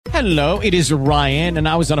Hello, it is Ryan, and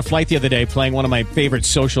I was on a flight the other day playing one of my favorite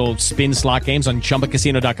social spin slot games on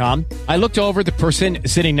ChumbaCasino.com. I looked over at the person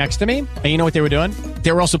sitting next to me, and you know what they were doing?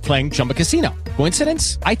 They were also playing Chumba Casino.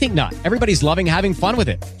 Coincidence? I think not. Everybody's loving having fun with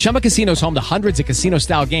it. Chumba Casino is home to hundreds of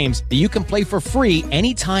casino-style games that you can play for free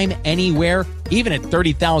anytime, anywhere, even at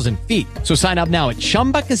 30,000 feet. So sign up now at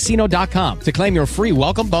ChumbaCasino.com to claim your free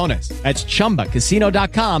welcome bonus. That's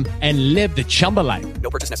ChumbaCasino.com and live the Chumba life.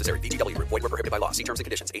 No purchase necessary. VGW. Void where prohibited by law. See terms and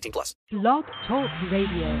conditions. 18 plus. Blog Talk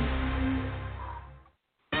Radio.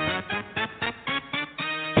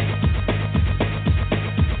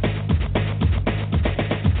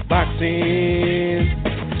 Boxing,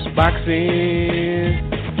 boxing,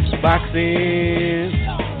 boxing,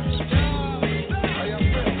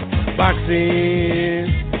 boxing,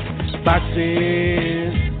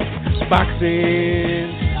 boxing,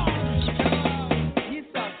 boxing.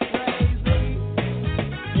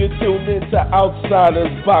 You're tuned into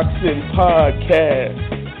Outsiders Boxing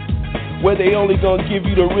Podcast, where they only gonna give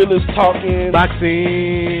you the realest talking.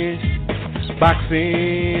 Boxing,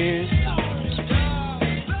 boxing,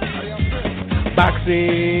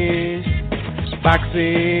 boxing,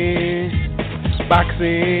 boxing,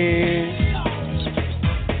 boxing.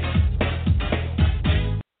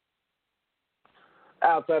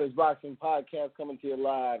 Outsiders Boxing Podcast coming to you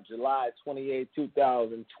live July 28,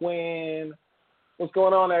 2020. What's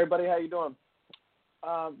going on, everybody? How you doing?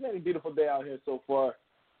 Really beautiful day out here so far.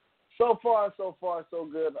 So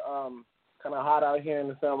good. Kind of hot out here in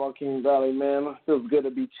the San Joaquin Valley, man. Feels good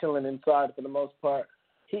to be chilling inside for the most part.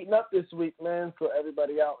 Heating up this week, man. So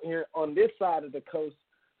everybody out here on this side of the coast,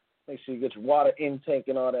 make sure you get your water intake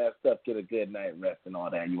and all that stuff. Get a good night rest and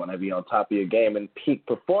all that. You want to be on top of your game and peak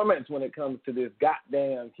performance when it comes to this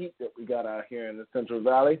goddamn heat that we got out here in the Central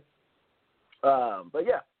Valley. But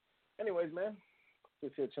yeah. Anyways, man.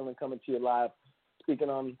 Just here chilling, coming to you live, speaking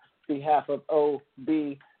on behalf of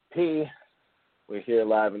OBP. We're here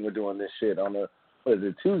live and we're doing this shit on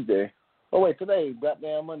Tuesday? Oh, wait, today,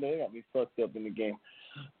 goddamn Monday. They got me fucked up in the game.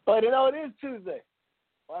 But you know, it is Tuesday.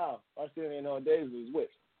 Wow, I still didn't know what days it was which.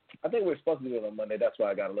 I think we're supposed to do it on Monday. That's why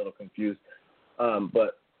I got a little confused.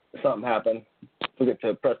 But something happened. Forget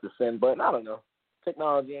to press the send button. I don't know.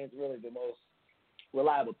 Technology ain't really the most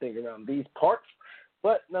reliable thing around these parts.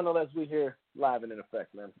 But nonetheless, we're here live and in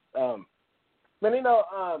effect, man. Man, you know,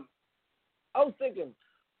 I was thinking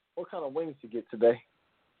what kind of wings to get today.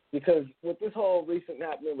 Because with this whole recent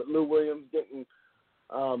happening with Lou Williams getting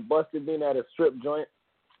busted being at a strip joint,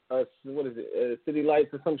 City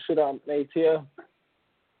Lights or some shit out in ATL,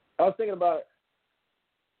 I was thinking about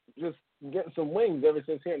just getting some wings ever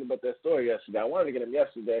since hearing about that story yesterday. I wanted to get them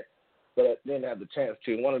yesterday, but I didn't have the chance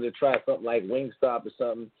to. I wanted to try something like Wingstop or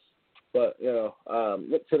something. But, you know,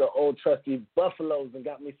 went to the old trusty Buffalo's and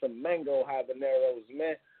got me some mango habaneros,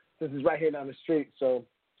 man. This is right here down the street. So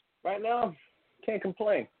right now, can't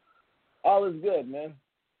complain. All is good, man.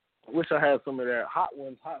 I wish I had some of their hot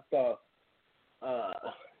ones, hot sauce.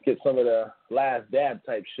 Get some of the last dab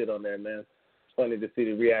type shit on there, man. It's funny to see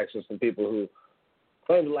the reactions from people who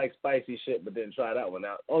claim to like spicy shit but didn't try that one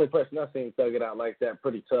out. Only person I've seen thug it out like that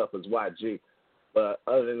pretty tough is YG. But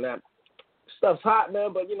other than that, stuff's hot,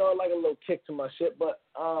 man, but, you know, I like a little kick to my shit. But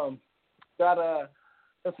got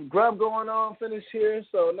some grub going on, finished here,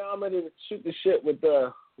 so now I'm ready to shoot the shit with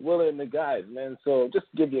Willa and the guys, man. So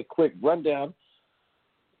just to give you a quick rundown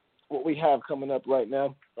what we have coming up right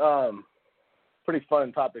now. Pretty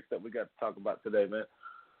fun topics that we got to talk about today, man.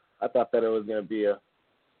 I thought that it was going to be a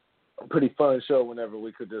pretty fun show whenever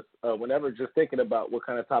just thinking about what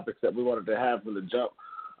kind of topics that we wanted to have from the jump.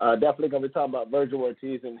 Definitely going to be talking about Virgil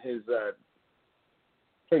Ortiz and his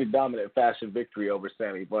pretty dominant fashion victory over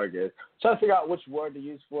Sammy Vargas. Trying to figure out which word to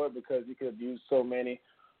use for it because you could have used so many,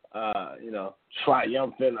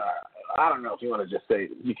 triumphant. I don't know if you want to just say,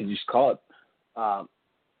 you can just call it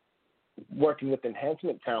working with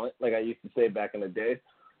enhancement talent, like I used to say back in the day.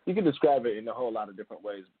 You can describe it in a whole lot of different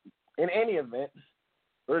ways. In any event,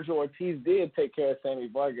 Virgil Ortiz did take care of Sammy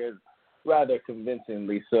Vargas rather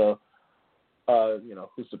convincingly, so,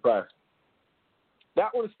 who's surprised?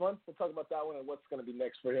 That one is fun. We'll talk about that one and what's going to be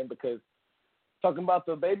next for him because talking about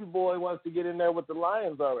the baby boy wants to get in there with the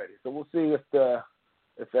Lions already. So we'll see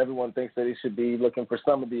if everyone thinks that he should be looking for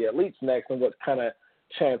some of the elites next and what kind of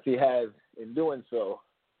chance he has in doing so.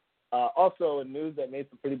 Also in news that made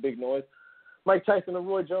some pretty big noise, Mike Tyson and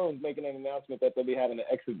Roy Jones making an announcement that they'll be having an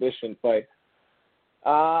exhibition fight.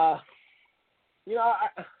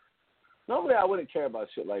 Normally I wouldn't care about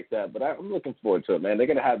shit like that, but I'm looking forward to it, man. They're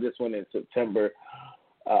going to have this one in September.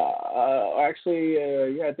 I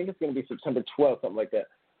think it's going to be September 12th, something like that.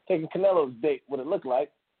 Taking Canelo's date, what it looked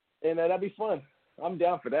like, and that'd be fun. I'm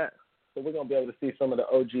down for that. So we're going to be able to see some of the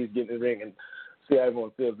OGs get in the ring and see how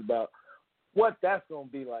everyone feels about what that's going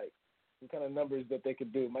to be like, what kind of numbers that they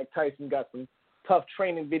could do. Mike Tyson got some tough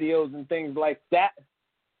training videos and things like that.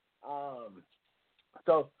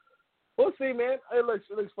 So we'll see, man. It looks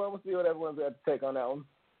fun. We'll see what everyone's got to take on that one.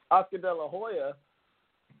 Oscar De La Hoya,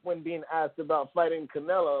 when being asked about fighting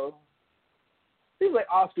Canelo, seems like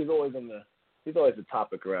Oscar's always he's always a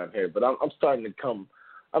topic around here. But I'm starting to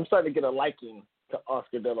get a liking to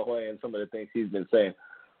Oscar De La Hoya and some of the things he's been saying.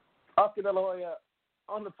 Oscar De La Hoya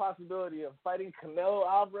on the possibility of fighting Canelo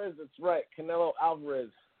Alvarez. That's right, Canelo Alvarez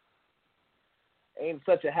ain't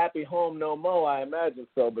such a happy home no more, I imagine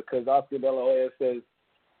so, because Oscar De La Hoya says,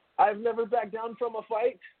 I've never backed down from a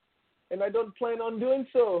fight, and I don't plan on doing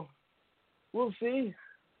so. We'll see.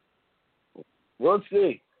 We'll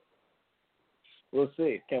see.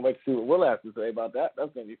 Can't wait to see what Will has to say about that.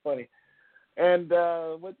 That's going to be funny. And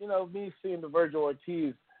with, me seeing the Virgil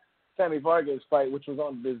Ortiz, Sammy Vargas fight, which was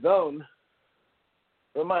on DAZN,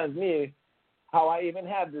 reminds me how I even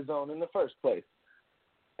had DAZN in the first place.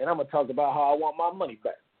 And I'm going to talk about how I want my money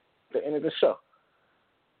back at the end of the show.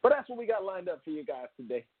 But that's what we got lined up for you guys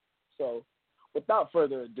today. So without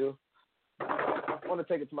further ado, I want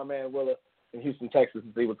to take it to my man Willa in Houston, Texas,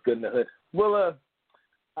 and see what's good in the hood. Willa,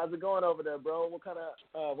 how's it going over there, bro? What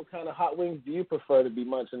kind of hot wings do you prefer to be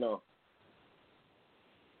munching on?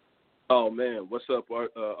 Oh man, what's up,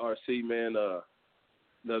 RC man?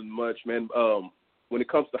 Nothing much, man. When it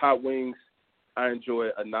comes to hot wings, I enjoy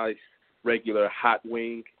a nice regular hot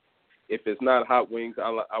wing. If it's not hot wings,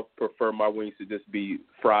 I prefer my wings to just be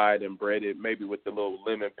fried and breaded, maybe with a little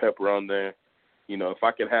lemon pepper on there. If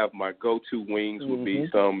I could have my go-to wings, would be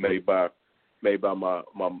some made by my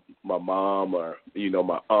mom or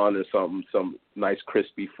my aunt or something, some nice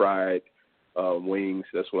crispy fried wings.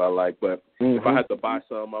 That's what I like. But if I had to buy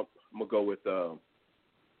some, I'm gonna go with.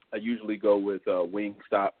 I usually go with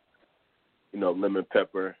Wingstop, lemon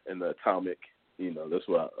pepper and the atomic.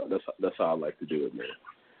 That's how I like to do it, man.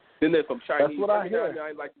 Then there's some Chinese. That's what I hear.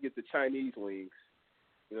 I like to get the Chinese wings.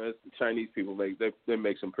 The Chinese people they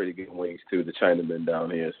make some pretty good wings too. The Chinamen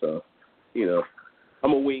down here, so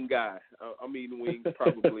I'm a wing guy. I'm eating wings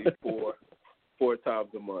probably four times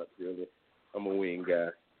a month. Really, I'm a wing guy.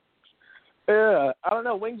 Yeah, I don't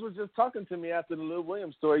know. Wings was just talking to me after the Lou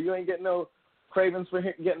Williams story. You ain't getting no cravings for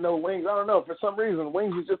getting no wings. I don't know. For some reason,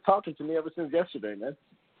 Wings was just talking to me ever since yesterday, man.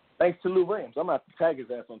 Thanks to Lou Williams. I'm going to have to tag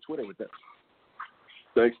his ass on Twitter with that.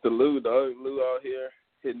 Thanks to Lou, dog. Lou out here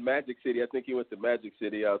hitting Magic City. I think he went to Magic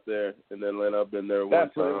City out there in Atlanta. I've been there one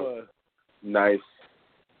time. What it was. Nice.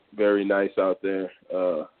 Very nice out there.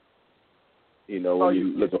 When you're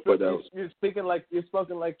looking for that. You're spoken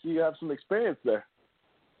like you have some experience there.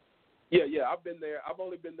 Yeah, I've been there. I've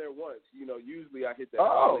only been there once. Usually I hit that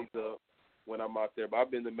Hollies up when I'm out there, but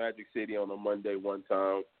I've been to Magic City on a Monday one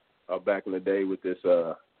time back in the day with this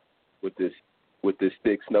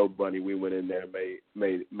stick snow bunny. We went in there,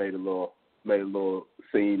 made a little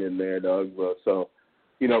scene in there, dog. So,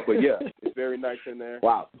 but yeah, it's very nice in there.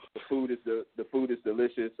 Wow, the food is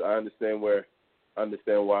delicious. I understand why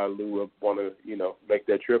Lou would want to make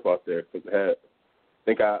that trip out there because I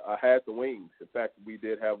think I had the wings. In fact, we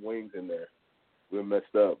did have wings in there. We were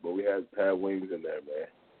messed up, but we had wings in there, man.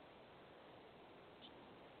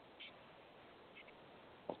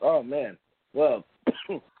 Oh man, well,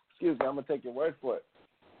 excuse me, I'm gonna take your word for it.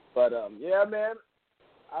 But yeah, man,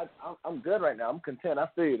 I'm good right now. I'm content. I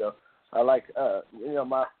feel you though. I like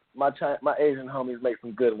my Asian homies make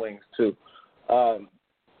some good wings too.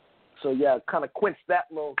 So yeah, kind of quenched that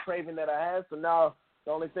little craving that I had. So now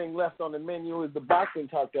the only thing left on the menu is the boxing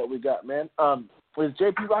talk that we got, man. Is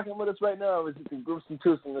JP rocking with us right now, or is it the Gruesome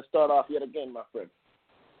Twosome to start off yet again, my friend?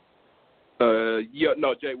 Yeah,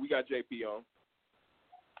 no, we got JP on.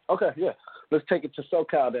 Okay, yeah. Let's take it to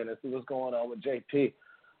SoCal then and see what's going on with JP.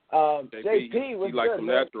 JP, what's good,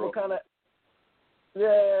 man? What kind of?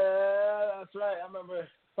 Yeah, that's right. I remember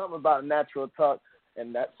something about natural talk,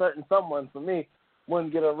 and that certain someone for me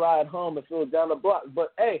wouldn't get a ride home if it was down the block.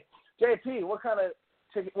 But hey, JP, what kind of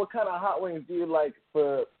hot wings do you like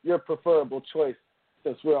for your preferable choice?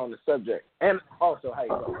 Since we're on the subject, and also how you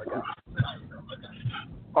doing, my guy?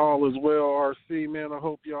 All is well, RC, man. I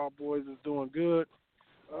hope y'all boys is doing good.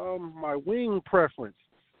 My wing preference,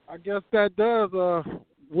 I guess that does.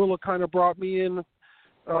 Willa kind of brought me in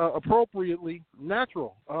appropriately.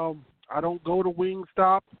 Natural. I don't go to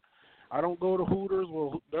Wingstop. I don't go to Hooters.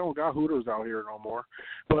 Well, they don't got Hooters out here no more.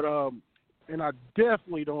 But and I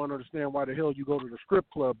definitely don't understand why the hell you go to the strip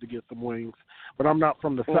club to get some wings. But I'm not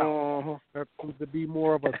from the South. That seems to be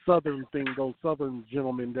more of a Southern thing. Those Southern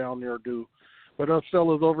gentlemen down there do. But us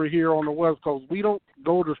fellas over here on the West Coast, we don't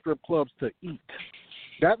go to strip clubs to eat.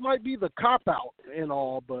 That might be the cop-out and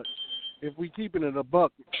all, but if we keeping it a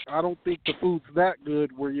buck, I don't think the food's that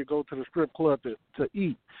good where you go to the strip club to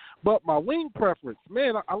eat. But my wing preference,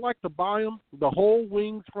 man, I like to buy them, the whole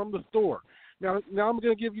wings from the store. Now I'm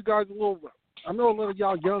going to give you guys a little – I know a lot of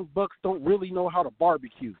y'all young bucks don't really know how to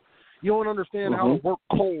barbecue. You don't understand how to work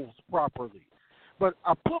coals properly. But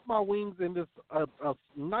I put my wings in this a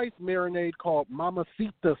nice marinade called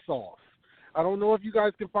Mamacita sauce. I don't know if you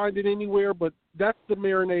guys can find it anywhere, but that's the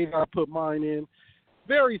marinade I put mine in.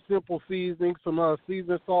 Very simple seasoning, some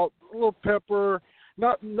seasoning salt, a little pepper,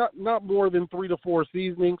 not more than 3 to 4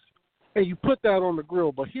 seasonings, and you put that on the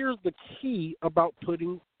grill. But here's the key about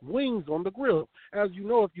putting wings on the grill. As you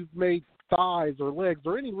know, if you've made thighs or legs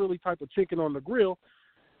or any really type of chicken on the grill,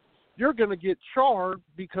 you're going to get charred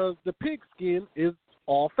because the pig skin is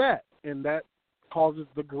all fat, and that causes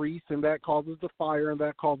the grease, and that causes the fire, and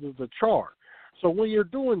that causes the char. So when you're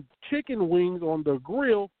doing chicken wings on the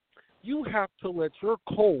grill, you have to let your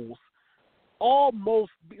coals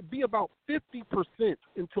almost be about 50%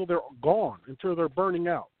 until they're gone, until they're burning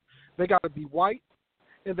out. They got to be white,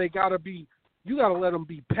 and you got to let them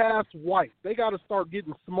be past white. They got to start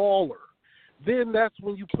getting smaller. Then that's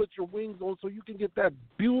when you put your wings on so you can get that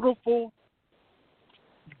beautiful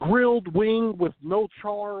grilled wing with no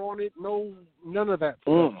char on it, none of that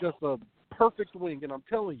stuff. Just a perfect wing, and I'm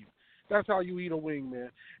telling you, that's how you eat a wing,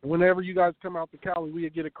 man. And whenever you guys come out to Cali,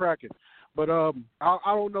 we'll get it cracking. But I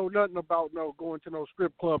don't know nothing about going to no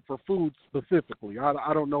strip club for food specifically.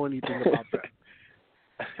 I don't know anything about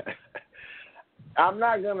that. I'm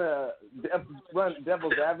not going to run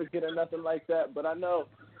devil's advocate or nothing like that, but I know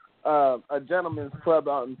a gentleman's club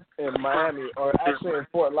out in Miami, or actually in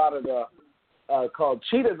Fort Lauderdale, called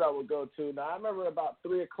Cheetahs I would go to. Now, I remember about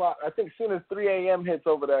 3 o'clock, I think as soon as 3 a.m. hits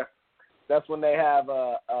over there, that's when they have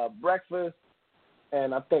breakfast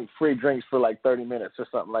and I think free drinks for like 30 minutes or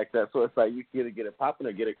something like that. So it's like you can either get it popping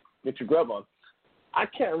or get your grub on. I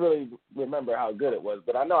can't really remember how good it was,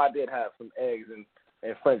 but I know I did have some eggs and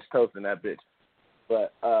French toast in that bitch.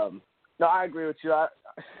 But, no, I agree with you.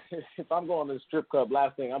 If I'm going to the strip club,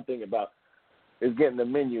 last thing I'm thinking about is getting the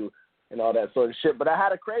menu and all that sort of shit. But I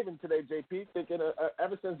had a craving today, JP, thinking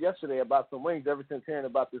ever since yesterday about some wings, ever since hearing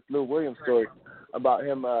about this Lou Williams story about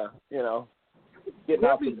him, getting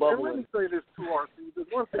out the bubble. Let me say this too, RC. There's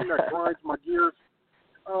one thing that grinds my gears.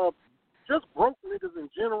 Just broke niggas in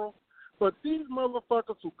general, but these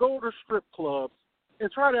motherfuckers who go to strip clubs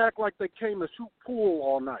and try to act like they came to shoot pool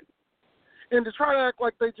all night. And to try to act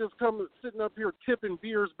like they just come sitting up here tipping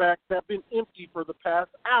beers back that been empty for the past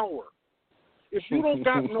hour. If you don't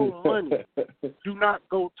got no money, do not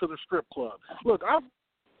go to the strip club. Look,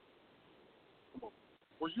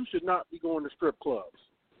 where you should not be going to strip clubs.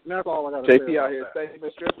 And that's all I got to say. JP out here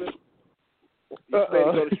saving stripping. You say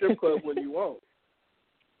to go to strip club when you want.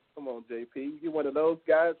 Come on, JP. You one of those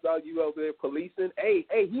guys, dog, you over there policing. Hey,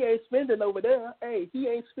 he ain't spending over there. Hey, he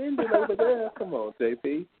ain't spending over there. Come on,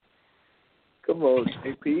 JP. Come on,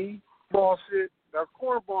 JP. Ball shit. That's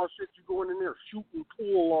cornball shit. You going in there shooting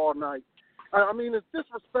pool all night. I mean, it's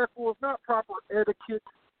disrespectful. It's not proper etiquette.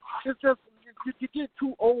 It's just you get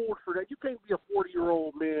too old for that. You can't be a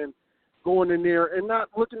 40-year-old man going in there and not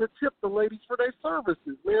looking to tip the ladies for their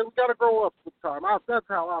services, man. We got to grow up sometime. That's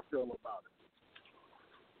how I feel about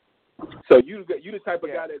it. So you the type of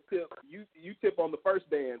guy that tip. You tip on the first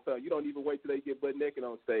dance, huh? You don't even wait till they get butt naked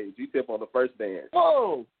on stage. You tip on the first dance.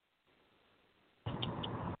 Whoa!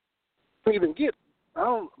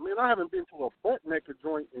 I haven't been to a butt naked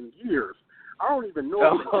joint in years. I don't even know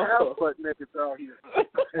if they have butt naked out here.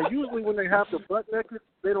 And usually when they have the butt naked,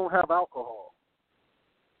 they don't have alcohol.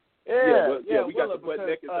 We got the butt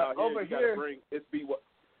naked out here. Over here, bring it's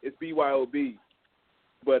BYOB,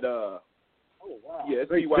 but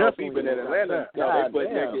it's BYOB. But in Atlanta, they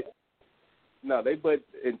butt naked. No, they butt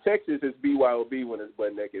in Texas. It's BYOB when it's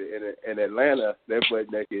butt naked. In Atlanta, they're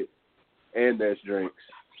butt naked and there's drinks.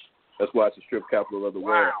 That's why it's the strip capital of the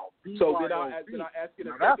world. So did I ask you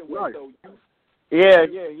the second one? So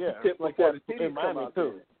you tip like before that the titties in Miami come out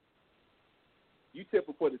too. there. You tip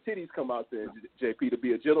before the titties come out there, JP, to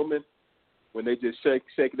be a gentleman. When they just shake,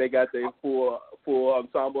 they got their full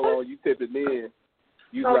ensemble on. You tip it in.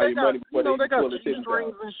 You got your money before they pull the titties out.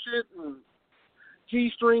 G-strings and shit, and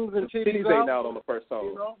G-strings and titties ain't out on the first song.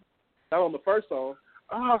 You know? Not on the first song.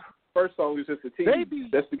 First song is just the titties.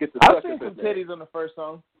 That's to get the I've suckers seen some in there. titties on the first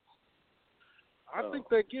song. I think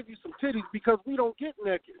they give you some titties because we don't get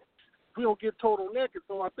naked. We don't get total naked,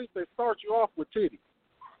 so I think they start you off with titties.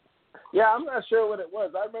 Yeah, I'm not sure what it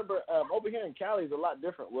was. I remember over here in Cali is a lot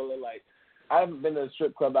different, Willie. Like, I haven't been to a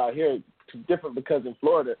strip club out here different because in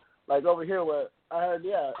Florida, like over here where I heard,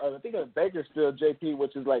 I think it's Bakersfield, JP,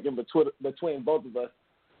 which is like in between both of us,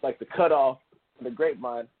 like the cutoff and the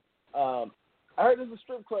Grapevine. I heard there's a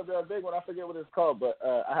strip club there, a big one. I forget what it's called, but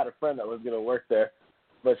I had a friend that was going to work there.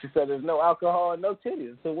 But she said there's no alcohol and no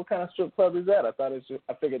titties. So what kind of strip club is that?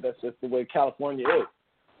 I figured that's just the way California is.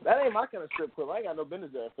 That ain't my kind of strip club. I ain't got no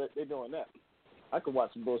business there if they're doing that. I could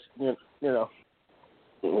watch some bullshit, you know.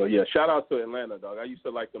 Well, yeah, shout out to Atlanta, dog. I used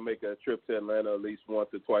to like to make a trip to Atlanta at least once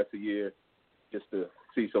or twice a year just to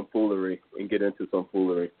see some foolery and get into some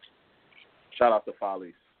foolery. Shout out to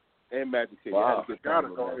Follies and Magic City. Wow. I had a good time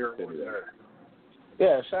Gotta go here one day.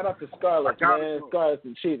 Yeah, shout out to Scarlett, man. Scarlett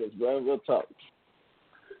and Cheetahs, bro. Real talk.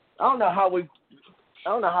 I don't know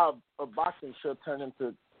how a boxing show turned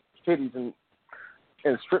into titties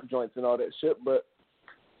and strip joints and all that shit, but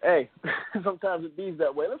hey, sometimes it bees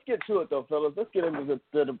that way. Let's get to it though, fellas. Let's get into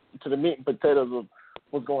the meat and potatoes of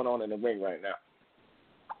what's going on in the ring right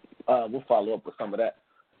now. We'll follow up with some of that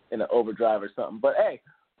in an overdrive or something. But hey,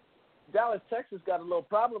 Dallas, Texas got a little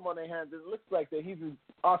problem on their hands. It looks like that he's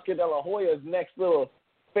Oscar De La Hoya's next little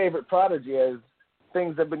favorite prodigy, as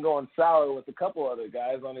things have been going sour with a couple other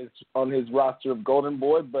guys on his roster of Golden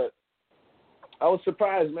Boy. But I was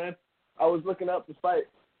surprised, man. I was looking up the fight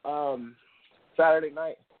Saturday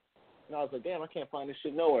night, and I was like, damn, I can't find this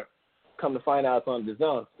shit nowhere. Come to find out it's on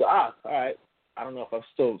DAZN. So, all right. I don't know if I'm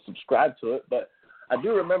still subscribed to it, but I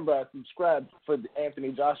do remember I subscribed for the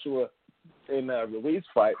Anthony Joshua and Ruiz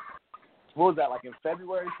fight. What was that, like in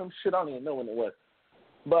February? Some shit, I don't even know when it was.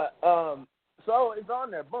 But, so it's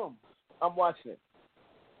on there. Boom. I'm watching it.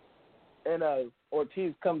 And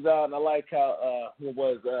Ortiz comes out, and I like how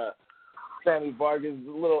Sammy Vargas'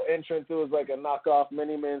 little entrance. It was like a knockoff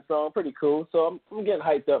Mini-Man song. Pretty cool. So I'm getting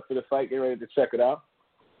hyped up for the fight, getting ready to check it out.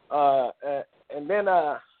 And then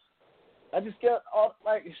I just get off,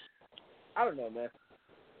 like, I don't know, man.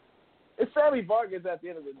 It's Sammy Vargas at the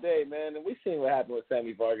end of the day, man, and we've seen what happened with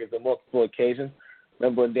Sammy Vargas on multiple occasions.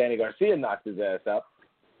 Remember when Danny Garcia knocked his ass out?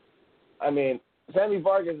 I mean, Sammy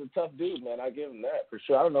Vargas is a tough dude, man. I give him that for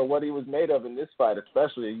sure. I don't know what he was made of in this fight,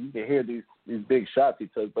 especially. You can hear these big shots he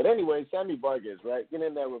took. But anyway, Sammy Vargas, right? Get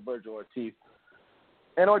in there with Virgil Ortiz.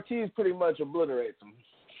 And Ortiz pretty much obliterates him.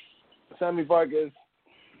 Sammy Vargas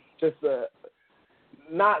just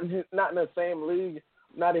not in the same league,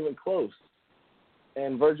 not even close.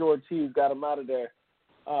 And Virgil Ortiz got him out of there.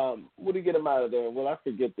 What did he get him out of there? Well, I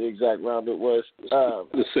forget the exact round it was.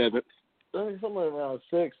 The seventh. I think somewhere around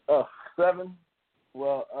 7.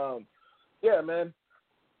 Well, yeah, man.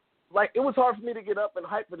 Like, it was hard for me to get up and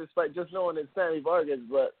hype for this fight just knowing it's Sammy Vargas,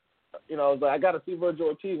 but, you know, I was like, I got to see Virgil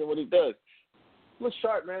Ortiz and what he does. He looked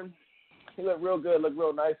sharp, man. He looked real good, looked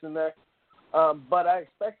real nice in there. But I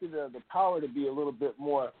expected the power to be a little bit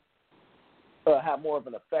more, have more of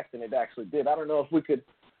an effect than it actually did. I don't know if we could,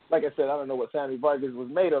 like I said, I don't know what Sammy Vargas was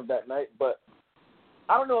made of that night, but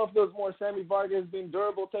I don't know if there was more Sammy Vargas being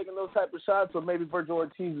durable, taking those type of shots, or maybe Virgil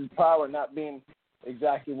Ortiz's power not being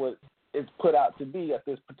exactly what it's put out to be at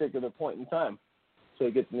this particular point in time. So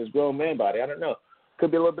he gets in his grown man body. I don't know.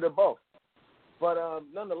 Could be a little bit of both. But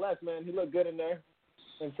nonetheless, man, he looked good in there.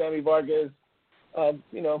 And Sammy Vargas,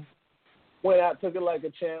 you know, went out, took it like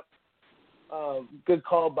a champ. Good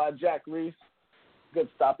call by Jack Reese. Good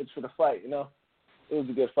stoppage for the fight, you know. It was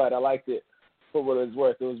a good fight. I liked it for what it was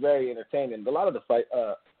worth. It was very entertaining. A lot of the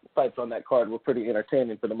fights on that card were pretty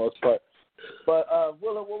entertaining for the most part. But,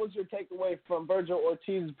 Willa, what was your takeaway from Virgil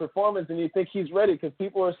Ortiz's performance? And you think he's ready? Because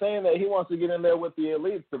people are saying that he wants to get in there with the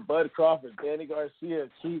elites, the Bud Crawford, Danny Garcia,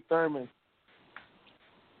 Keith Thurman.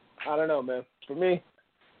 I don't know, man. For me,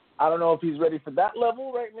 I don't know if he's ready for that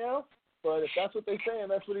level right now. But if that's what they're saying,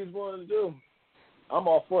 that's what he's willing to do. I'm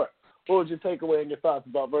all for it. What was your takeaway and your thoughts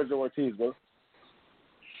about Virgil Ortiz, bro?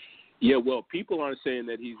 Yeah, well, people aren't saying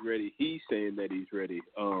that he's ready. He's saying that he's ready.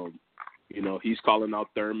 You know, he's calling out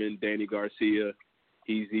Thurman, Danny Garcia.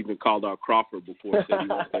 He's even called out Crawford before, said he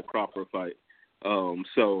wants that Crawford fight.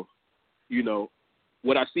 So, you know,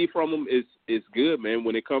 what I see from him is good, man.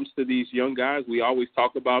 When it comes to these young guys, we always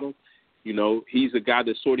talk about him. You know, he's a guy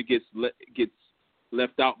that sort of gets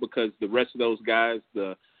left out because the rest of those guys,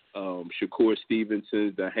 the Shakur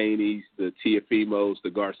Stevensons, the Haneys, the Teofimos, the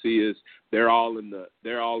Garcias, they're all in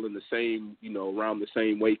the same, you know, around the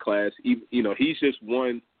same weight class. You know, he's just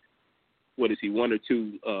one or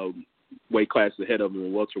two weight classes ahead of him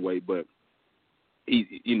in welterweight, but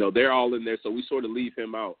you know, they're all in there, so we sort of leave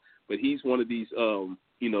him out. But he's one of these, you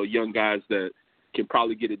know, young guys that can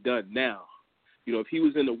probably get it done now. You know, if he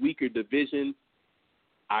was in a weaker division,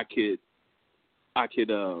 I could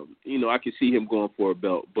see him going for a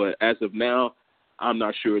belt. But as of now, I'm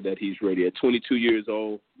not sure that he's ready. At 22 years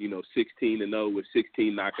old, 16-0 with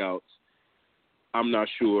 16 knockouts, I'm not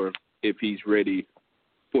sure if he's ready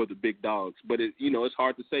for the big dogs. But, it's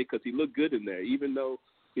hard to say because he looked good in there, even though,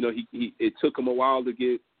 it took him a while to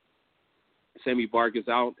get Sammy Vargas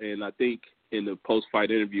out. And I think in the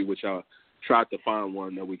post-fight interview, which I tried to find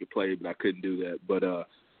one that we could play, but I couldn't do that. But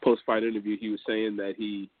post-fight interview, he was saying that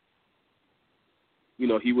he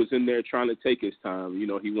was in there trying to take his time.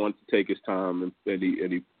 He wanted to take his time, and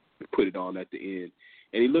he put it on at the end.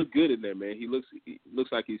 And he looked good in there, man. He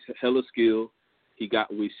looks like he's hella skilled.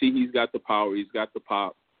 We see he's got the power. He's got the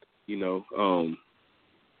pop.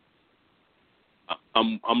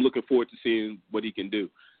 I'm looking forward to seeing what he can do.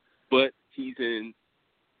 But he's in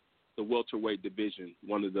the welterweight division,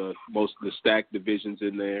 one of the stacked divisions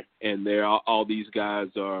in there, and all these guys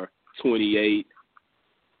are 28,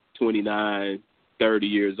 29, 30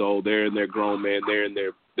 years old. They're in their grown man. They're in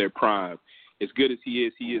their prime. As good as he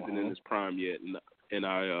isn't in his prime yet. And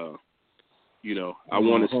I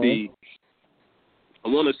want to see. I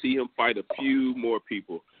want to see him fight a few more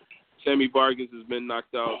people. Sammy Vargas has been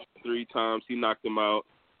knocked out 3 times. He knocked him out.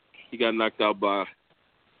 He got knocked out by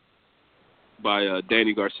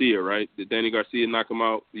Danny Garcia, right? Did Danny Garcia knock him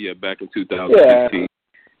out? Yeah, back in 2015.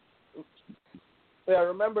 Yeah, I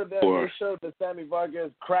remember that they showed the Sammy Vargas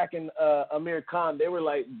cracking Amir Khan.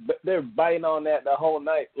 They're biting on that the whole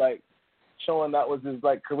night, like showing that was his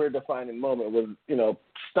career-defining moment. Was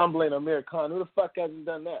stumbling Amir Khan. Who the fuck hasn't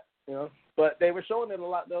done that? But they were showing it a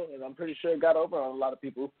lot though, and I'm pretty sure it got over on a lot of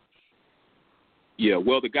people. Yeah,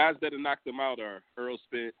 well, the guys that have knocked him out are Earl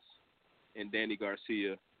Spence and Danny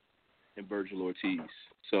Garcia and Virgil Ortiz.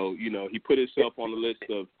 So he put himself on the list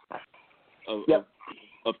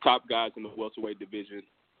of top guys in the welterweight division,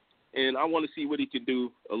 and I want to see what he can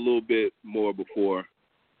do a little bit more before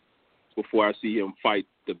I see him fight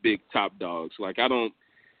the big top dogs. Like I don't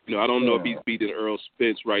know if he's beating Earl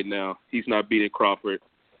Spence right now. He's not beating Crawford.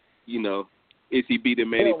 Is he beating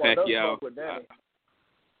Manny Pacquiao?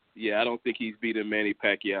 I don't think he's beating Manny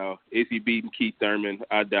Pacquiao. Is he beating Keith Thurman?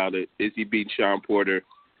 I doubt it. Is he beating Sean Porter?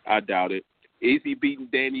 I doubt it. Is he beating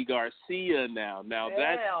Danny Garcia now? Now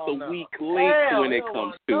that's the weak link when it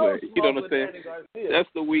comes to it. You know what I'm saying? That's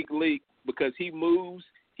the weak link because he moves.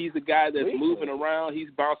 He's a guy that's moving around. He's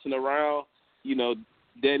bouncing around.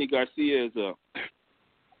 Danny Garcia is a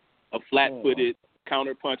flat-footed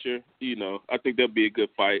counter puncher. I think that'll be a good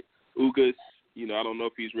fight. Ugas, I don't know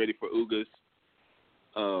if he's ready for Ugas.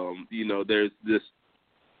 There's this.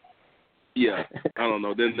 Yeah, I don't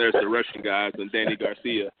know. Then there's the Russian guys and Danny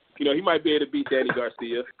Garcia. He might be able to beat Danny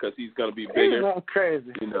Garcia because he's gonna be bigger. He's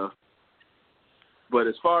crazy. But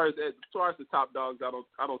as far as the top dogs, I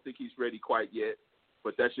don't think he's ready quite yet.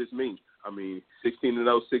 But that's just me. I mean,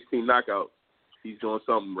 16-0, 16 knockouts. He's doing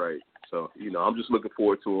something right. So I'm just looking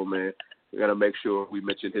forward to him, man. We gotta make sure we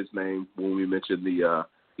mention his name when we mention the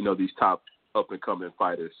these top up and coming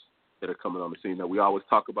fighters that are coming on the scene. That we always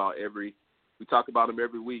talk about we talk about him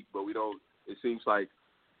every week, but we don't. It seems like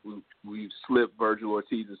we slip Virgil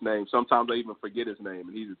Ortiz's name. Sometimes I even forget his name,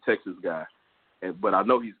 and he's a Texas guy. But I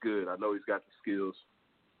know he's good. I know he's got the skills.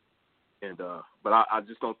 And but I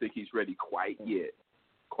just don't think he's ready quite yet.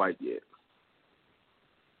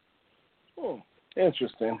 Oh,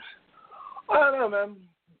 interesting. I don't know, man.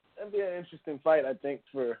 That'd be an interesting fight, I think,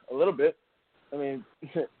 for a little bit. I mean,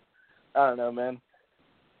 I don't know, man.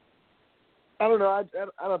 I don't know.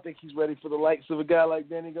 I don't think he's ready for the likes of a guy like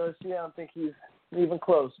Danny Garcia. I don't think he's even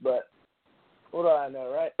close, but what do I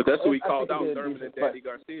know, right? But that's what we called out Thurman and Danny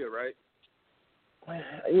Garcia, right?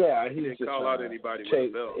 Yeah, he didn't call out anybody with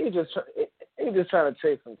a belt. He's just trying to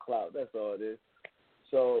chase some clout. That's all it is.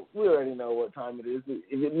 So we already know what time it is. The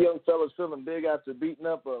young fella's feeling big after beating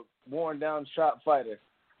up a worn-down shot fighter.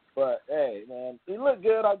 But, hey, man, he looked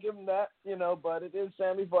good. I'll give him that, but it is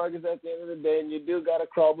Sammy Vargas at the end of the day, and you do got to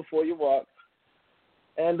crawl before you walk.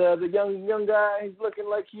 And the young guy, he's looking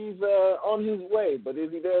like he's on his way, but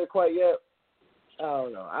is he there quite yet? I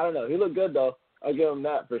don't know. He looked good, though. I'll give him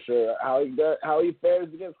that for sure. How he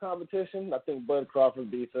fares against competition, I think Bud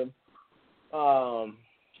Crawford beats him.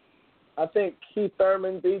 I think Keith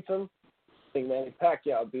Thurman beats him. I think Manny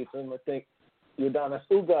Pacquiao beats him. I think Yordenis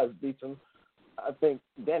Ugas beats him. I think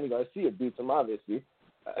Danny Garcia beats him, obviously.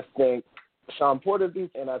 I think Sean Porter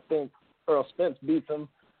beats him, and I think Earl Spence beats him.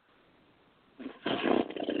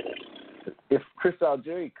 If Chris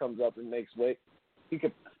Algieri comes up and makes weight, he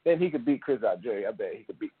could beat Chris Algieri. I bet he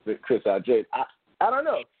could beat Chris Algieri. I don't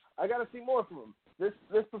know. I got to see more from him.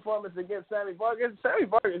 This performance against Sammy Vargas,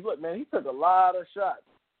 look, man, he took a lot of shots,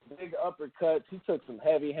 big uppercuts. He took some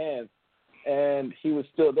heavy hands, and he was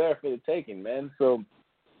still there for the taking, man. So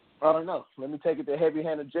I don't know. Let me take it to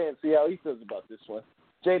heavy-handed Jay and see how he feels about this one.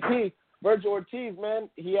 JP, Virgil Ortiz, man,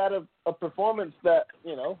 he had a performance that,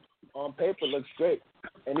 you know, on paper looks great.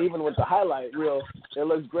 And even with the highlight reel, it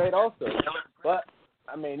looks great also. But,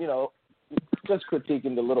 I mean, you know, just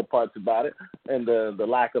critiquing the little parts about it and the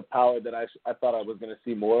lack of power that I thought I was going to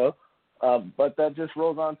see more of. But that just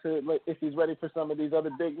rolls on to if he's ready for some of these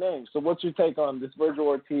other big names. So what's your take on this Virgil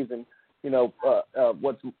Ortiz and, you know,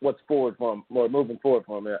 what's forward for him, or moving forward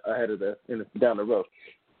for him ahead of down the road?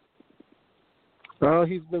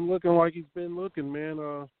 He's been looking like he's been looking,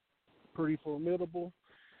 man. Pretty formidable.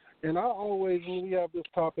 And I always, when we have this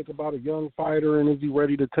topic about a young fighter and is he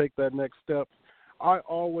ready to take that next step, I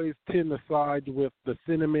always tend to side with the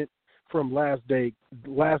sentiment from last decade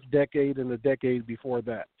and the decade before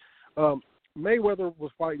that. Mayweather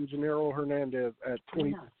was fighting Gennaro Hernandez at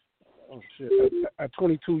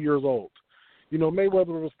 22 years old. You know,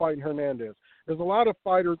 Mayweather was fighting Hernandez. There's a lot of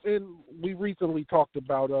fighters, and we recently talked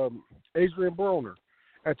about Adrian Broner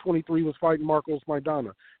at 23 was fighting Marcos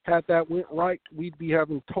Maidana. Had that went right, we'd be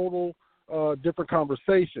having total different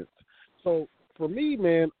conversations. So for me,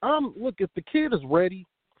 man, look, if the kid is ready,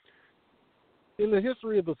 in the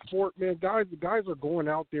history of the sport, man, guys are going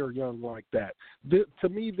out there young like that. To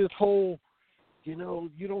me, this whole, you know,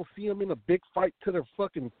 you don't see them in a big fight till they're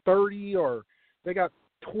fucking 30 or they got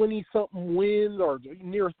 20-something wins or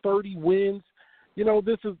near 30 wins. You know,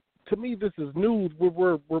 to me, this is news.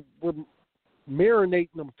 We're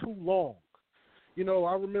marinating them too long. You know,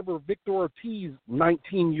 I remember Victor Ortiz,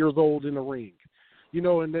 19 years old in the ring. You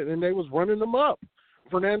know, and they was running them up.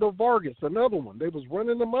 Fernando Vargas, another one. They was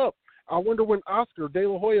running them up. I wonder when Oscar De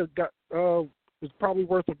La Hoya got it's probably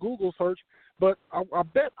worth a Google search, but I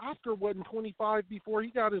bet Oscar wasn't 25 before he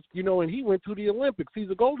got his, you know, and he went to the Olympics. He's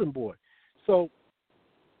a golden boy. So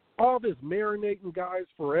all this marinating guys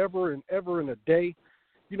forever and ever and a day,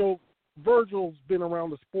 you know, Virgil's been around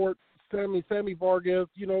the sport. Sammy Vargas,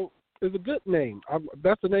 you know, is a good name.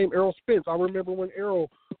 That's the name Errol Spence. I remember when Errol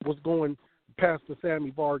was going past the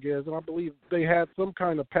Sammy Vargas, and I believe they had some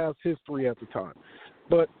kind of past history at the time.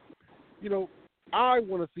 But, you know, I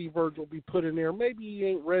want to see Virgil be put in there. Maybe he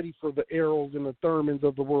ain't ready for the Errols and the Thurmans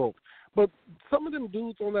of the world. But some of them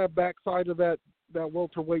dudes on that backside of that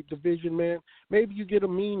welterweight division, man, maybe you get a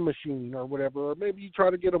Mean Machine or whatever, or maybe you try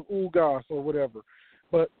to get him Ugas or whatever.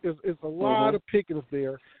 But it's a lot of pickings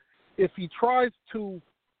there. If he tries to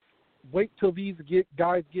wait till these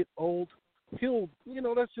guys get old, he'll, you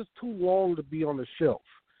know, that's just too long to be on the shelf.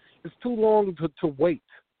 It's too long to wait.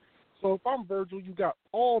 So if I'm Virgil, you got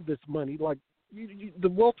all this money. Like, the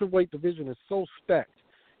welterweight division is so stacked.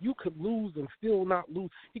 You could lose and still not lose.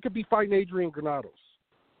 He could be fighting Adrian Granados.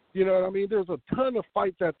 You know what I mean? There's a ton of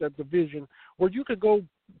fights at that division where you could go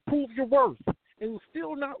prove your worth and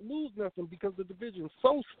still not lose nothing because the division's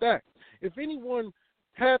so stacked. If anyone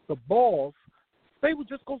had the balls, they would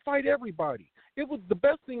just go fight everybody. It was the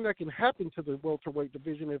best thing that can happen to the welterweight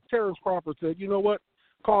division if Terrence Crawford said, you know what,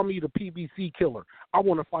 call me the PBC killer. I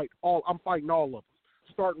want to fight I'm fighting all of them,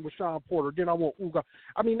 starting with Sean Porter. Then I want Uga.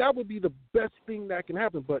 I mean, that would be the best thing that can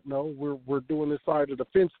happen. But no, we're doing this side of the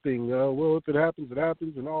fence thing. Well, if it happens, it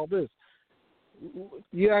happens, and all this.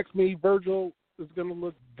 You ask me, Virgil is going to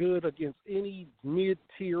look good against any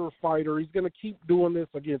mid-tier fighter. He's going to keep doing this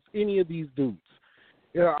against any of these dudes.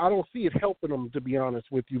 Yeah, I don't see it helping them, to be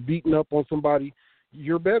honest with you. Beating up on somebody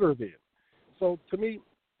you're better than. So to me,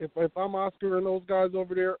 if I'm Oscar and those guys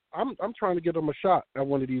over there, I'm trying to get them a shot at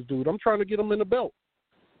one of these dudes. I'm trying to get them in the belt.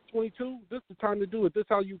 22, this is the time to do it. This is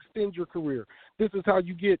how you extend your career. This is how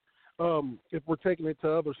you get, if we're taking it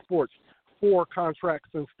to other sports, 4 contracts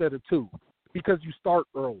instead of 2, because you start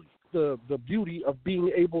early. The beauty of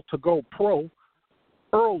being able to go pro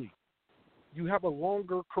early. You have a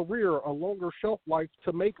longer career, a longer shelf life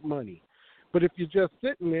to make money. But if you're just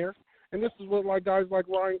sitting there, and this is what like guys like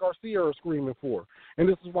Ryan Garcia are screaming for, and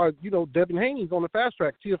this is why, you know, Devin Haney's on the fast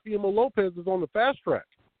track. Teofimo Lopez is on the fast track.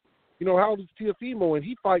 You know, how old is Teofimo? And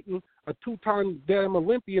he fighting a 2-time damn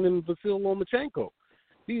Olympian in Vasil Lomachenko.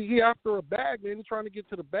 He after a bag, man. He's trying to get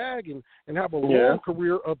to the bag and have a long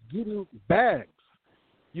career of getting bags.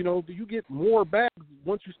 You know, do you get more bags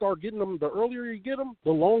once you start getting them? The earlier you get them,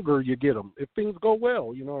 the longer you get them, if things go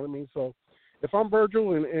well. You know what I mean? So if I'm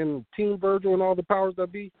Virgil and Team Virgil and all the powers that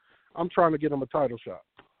be, I'm trying to get them a title shot.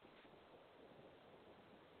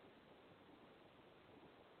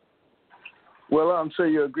 Well, I'm sure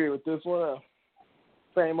you agree with this one.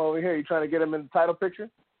 Same over here. You trying to get him in the title picture?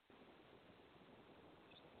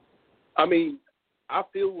 I mean, I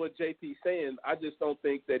feel what JP's saying. I just don't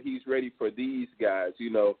think that he's ready for these guys. You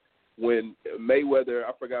know, when Mayweather,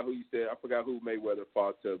 I forgot who you said, I forgot who Mayweather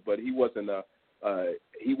fought to, but he wasn't a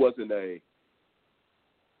He wasn't a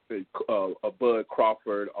Bud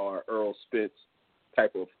Crawford or Earl Spence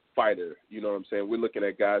type of fighter. You know what I'm saying? We're looking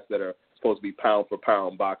at guys that are supposed to be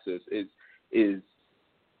pound-for-pound boxers. Is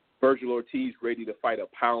Virgil Ortiz ready to fight a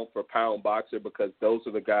pound-for-pound boxer? Because those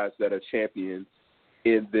are the guys that are champions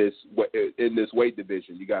in this weight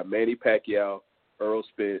division. You got Manny Pacquiao, Earl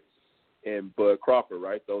Spence, and Bud Crawford,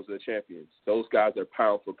 right? Those are the champions. Those guys are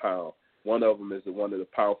pound-for-pound. One of them is one of the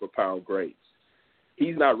pound-for-pound greats.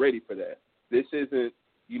 He's not ready for that. This isn't,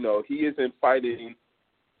 he isn't fighting,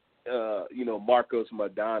 Marcos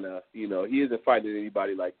Maidana. He isn't fighting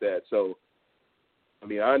anybody like that. So, I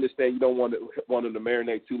mean, I understand you don't want him to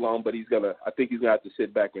marinate too long, but I think he's gonna have to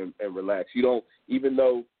sit back and relax. Even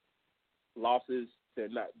though losses, they're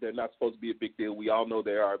not supposed to be a big deal. We all know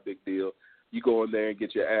they are a big deal. You go in there and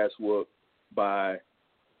get your ass whooped by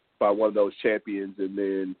one of those champions, and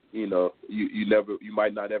then you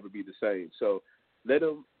might not ever be the same. So let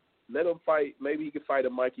him fight. Maybe he could fight a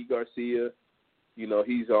Mikey Garcia.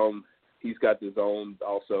 He's got the zone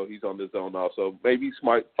also. He's on the zone also. Maybe he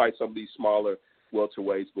might fight some of these smaller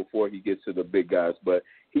welterweights before he gets to the big guys. But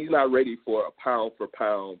he's not ready for a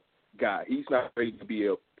pound-for-pound guy. He's not ready to be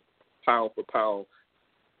a pound-for-pound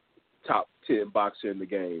top 10 boxer in the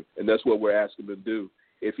game. And that's what we're asking him to do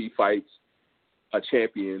if he fights a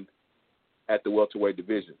champion at the welterweight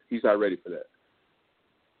division. He's not ready for that.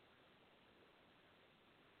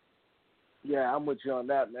 Yeah, I'm with you on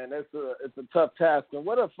that, man. It's a tough task. And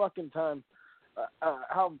what a fucking time,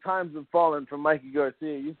 how times have fallen for Mikey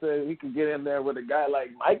Garcia. You said he could get in there with a guy like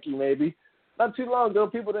Mikey maybe. Not too long ago,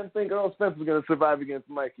 people didn't think Earl Spence was going to survive against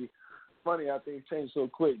Mikey. Funny how things changed so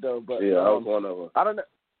quick, though. But yeah, I was one of them. I don't know.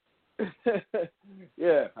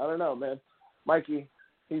 Yeah, I don't know, man. Mikey,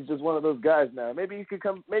 he's just one of those guys now. Maybe he could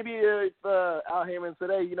come. Maybe if Al Heyman said,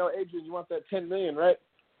 "Hey, Adrian, you want that $10 million, right?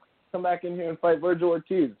 Come back in here and fight Virgil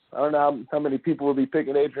Ortiz." I don't know how many people will be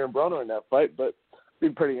picking Adrian Broner in that fight, but it'd be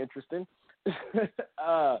pretty interesting.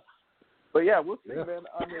 But yeah, we'll see, man.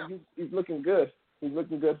 I mean, he's looking good. He's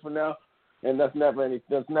looking good for now, and that's never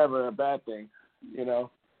a bad thing,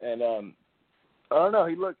 And I don't know.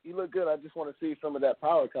 He looked good. I just want to see some of that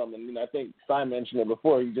power coming. I think Simon mentioned it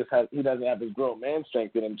before. He doesn't have his grown man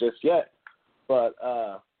strength in him just yet, but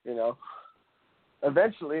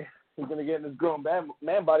eventually. He's going to get in his grown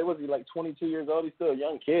man body. Was he like 22 years old? He's still a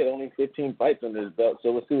young kid, only 15 fights under his belt.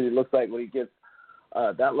 So we'll see what he looks like when he gets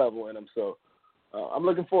that level in him. So I'm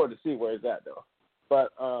looking forward to see where he's at, though.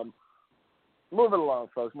 But moving along,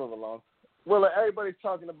 folks, moving along. Well, everybody's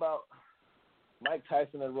talking about Mike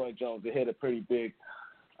Tyson and Roy Jones. They hit a pretty big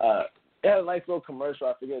they had a nice little commercial.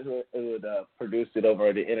 I forget who had produced it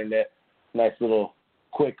over the internet. Nice little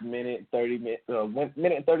quick minute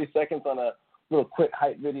and 30 seconds on a little quick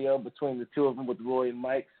hype video between the two of them with Roy and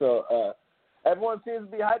Mike. So everyone seems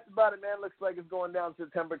to be hyped about it, man. Looks like it's going down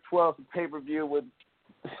September 12th, pay-per-view with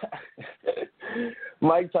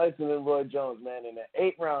Mike Tyson and Roy Jones, man, in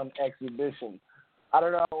an 8-round exhibition. I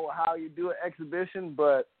don't know how you do an exhibition,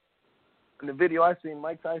 but in the video I've seen,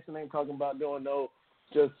 Mike Tyson ain't talking about doing no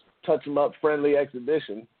just touch-em-up friendly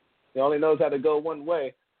exhibition. He only knows how to go one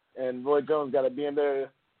way, and Roy Jones got to be in there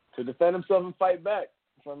to defend himself and fight back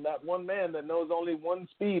from that one man that knows only one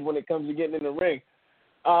speed when it comes to getting in the ring.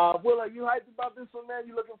 Will, are you hyped about this one, man?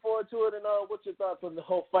 You looking forward to it? And what's your thoughts on the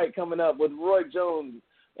whole fight coming up with Roy Jones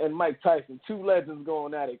and Mike Tyson, two legends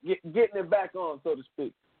going at it, getting it back on, so to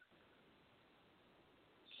speak?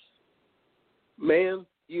 Man,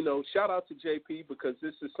 shout out to JP because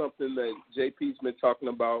this is something that JP's been talking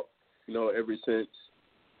about, ever since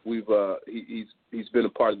he's been a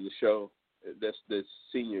part of the show. That's the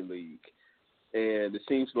senior league. And it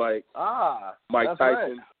seems like Mike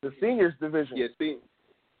Tyson, right. The seniors division.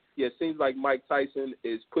 It seems like Mike Tyson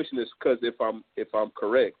is pushing this because if I'm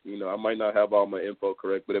correct, I might not have all my info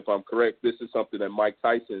correct, but if I'm correct, this is something that Mike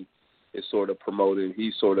Tyson is sort of promoting.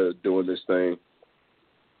 He's sort of doing this thing,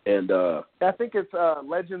 and I think it's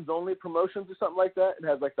Legends Only Promotions or something like that. It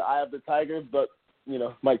has like the Eye of the Tiger, but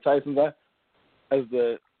Mike Tyson's eye as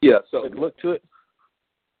the look to it.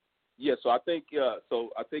 Yeah, so I think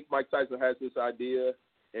Mike Tyson has this idea,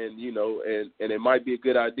 and and it might be a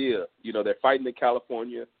good idea. They're fighting in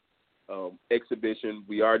California exhibition.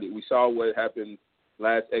 We saw what happened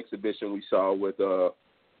last exhibition. We saw with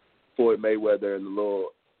Floyd Mayweather and the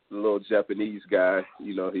little Japanese guy.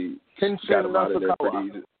 He got him out of there pretty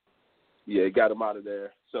easy. Yeah, he got him out of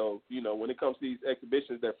there. So when it comes to these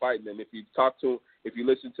exhibitions, they're fighting, and if you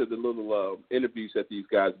listen to the little interviews that these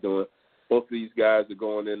guys are doing. Both of these guys are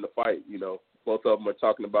going in the fight. Both of them are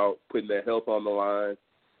talking about putting their health on the line,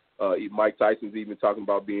 Mike Tyson's even talking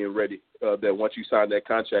about being ready, that once you sign that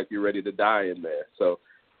contract, you're ready to die in there. So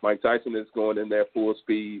Mike Tyson is going in there full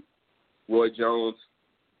speed. Roy Jones,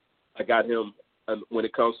 I got him, when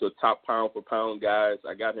it comes to top pound-for-pound guys,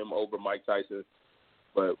 I got him over Mike Tyson.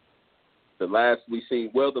 But the last we seen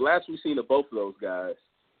of both of those guys,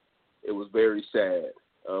 it was very sad.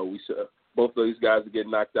 We saw both of these guys get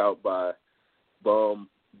knocked out by bums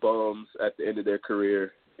at the end of their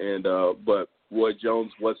career, and but Roy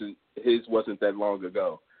Jones wasn't that long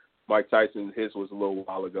ago. Mike Tyson, his was a little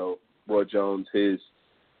while ago. Roy Jones, his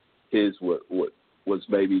was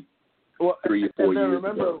maybe 3 or 4 years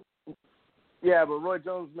ago. Yeah, but Roy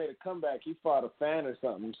Jones made a comeback. He fought a fan or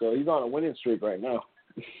something, so he's on a winning streak right now.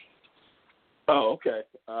 Oh, okay.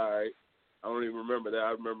 All right. I don't even remember that.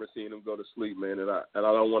 I remember seeing him go to sleep, man, and I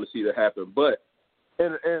don't want to see that happen. But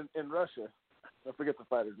in Russia, I forget the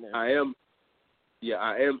fighter's name. I am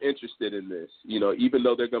interested in this. You know, even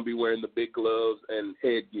though they're going to be wearing the big gloves and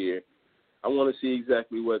headgear, I want to see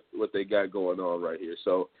exactly what they got going on right here.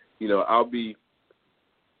 So, you know, I'll be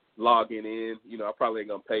logging in. You know, I probably ain't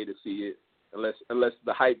going to pay to see it unless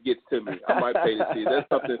the hype gets to me. I might pay to see it. That's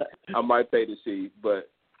something I might pay to see. But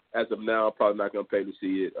as of now, I'm probably not going to pay to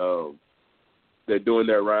see it. They're doing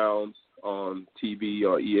their rounds on TV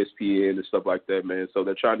or ESPN and stuff like that, man. So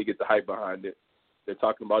they're trying to get the hype behind it. They're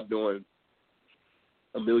talking about doing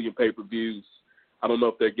 1 million pay-per-views. I don't know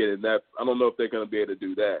if they're getting that. I don't know if they're going to be able to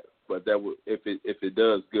do that. But that would, if it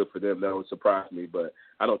does, good for them. That would surprise me. But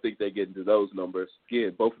I don't think they get into those numbers.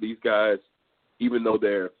 Again, both of these guys, even though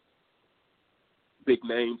they're big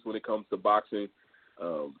names when it comes to boxing,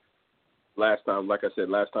 last time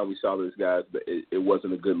we saw these guys, it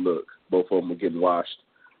wasn't a good look. Both of them were getting washed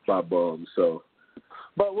by bums. So,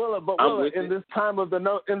 but Willa, in this time of the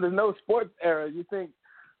no sports era, you think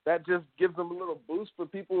that just gives them a little boost for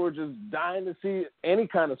people who are just dying to see any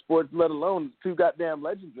kind of sports, let alone two goddamn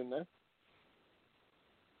legends in there?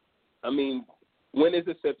 I mean, when is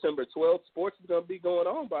it? September 12th? Sports is going to be going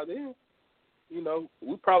on by then. You know,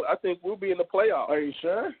 I think we'll be in the playoffs. Are you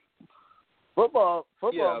sure? Football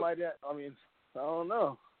yeah. might. I mean, I don't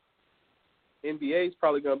know. NBA is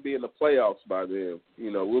probably going to be in the playoffs by then.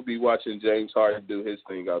 You know, we'll be watching James Harden do his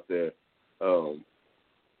thing out there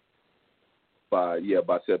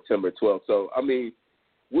by September 12th. So, I mean,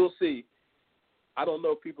 we'll see. I don't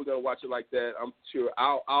know if people are going to watch it like that. I'm sure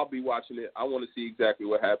I'll be watching it. I want to see exactly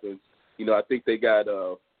what happens. You know, I think they got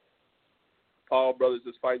Paul Brothers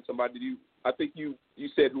is fighting somebody. I think you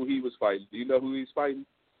said who he was fighting. Do you know who he's fighting?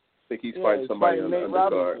 I think he's fighting somebody on the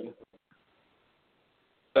undercard.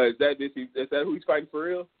 Is that who he's fighting for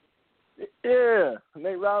real? Yeah,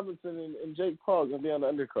 Nate Robinson and Jake Paul going to be on the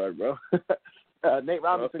undercard, bro. Nate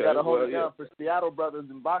Robinson got to hold it down for Seattle Brothers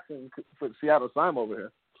in boxing for Seattle Simon over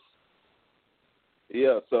here.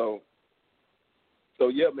 Yeah, so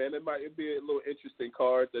yeah, man, it'd be a little interesting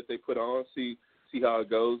card that they put on. See how it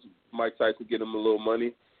goes. Mike Tyson get him a little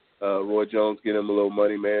money. Roy Jones get him a little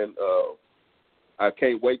money, man. I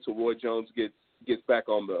can't wait till Roy Jones gets back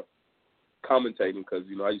on the commentating because,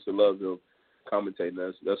 you know, I used to love him commentating.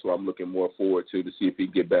 That's what I'm looking more forward to see if he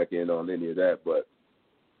can get back in on any of that. But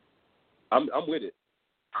I'm with it.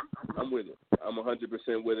 I'm with it. I'm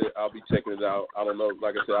 100% with it. I'll be checking it out. I don't know.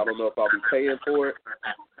 Like I said, I don't know if I'll be paying for it,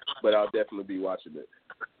 but I'll definitely be watching it.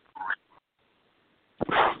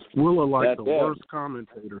 Willa like the worst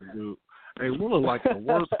commentator, dude. Hey, Willa like the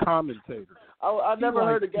worst commentator. I never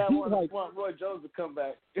heard a guy want Roy Jones to come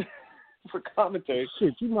back for commentary.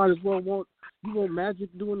 Shit, you might as well want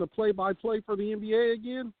Magic doing the play-by-play for the NBA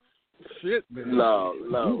again? Shit, man. No.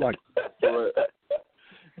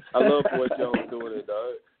 I love Roy Jones doing it,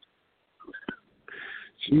 dog.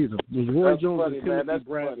 Jesus, Roy Jones funny, and Timothy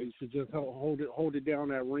Bradley funny. Should just hold it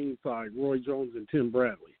down at ringside. Roy Jones and Tim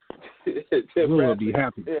Bradley. Tim We'll be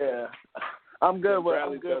happy. Yeah, I'm good.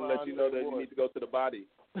 Bradley's gonna let you know that you need to go to the body.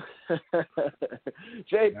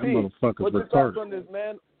 JP, what's your retarded. thoughts on this,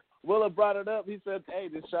 man? Willa brought it up. He said, "Hey,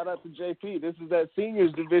 this shout out to JP. This is that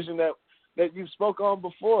seniors division that you spoke on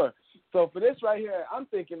before." So for this right here, I'm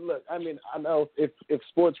thinking, look, I mean, I know if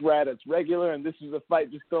sports were at its regular and this is a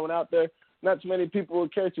fight just thrown out there, not too many people will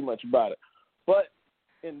care too much about it. But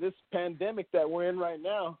in this pandemic that we're in right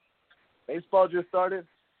now, baseball just started,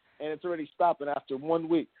 and it's already stopping after 1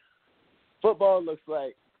 week. Football looks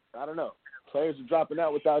like, I don't know, players are dropping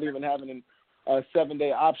out without even having a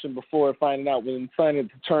 7-day option before finding out when signing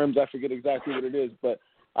the terms. I forget exactly what it is, but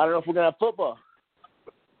I don't know if we're going to have football.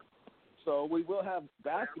 So we will have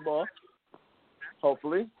basketball,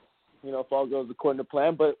 hopefully, you know, if all goes according to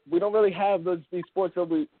plan. But we don't really have these sports that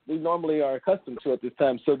we normally are accustomed to at this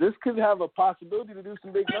time. So this could have a possibility to do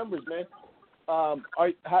some big numbers, man.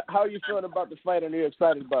 how are you feeling about the fight, and are you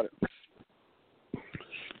excited about it?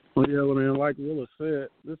 Well, yeah, man, like Willa said,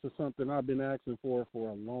 this is something I've been asking for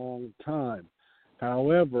a long time.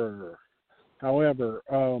 However,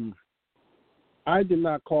 I did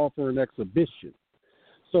not call for an exhibition.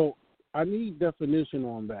 So I need definition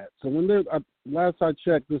on that. So when last I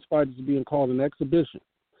checked, this fight is being called an exhibition.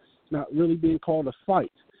 It's not really being called a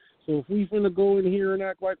fight. So if we finna go in here and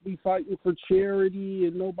act like we fighting for charity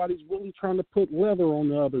and nobody's really trying to put leather on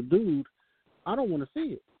the other dude, I don't want to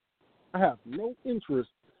see it. I have no interest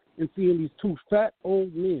in seeing these two fat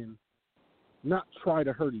old men not try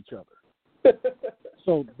to hurt each other.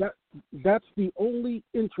 So that's the only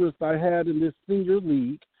interest I had in this senior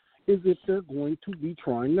league, is if they're going to be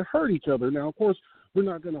trying to hurt each other. Now, of course, we're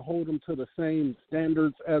not going to hold them to the same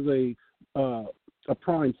standards as a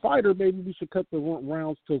prime fighter. Maybe we should cut the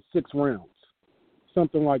rounds to 6 rounds,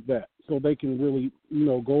 something like that, so they can really,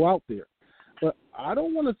 go out there. But I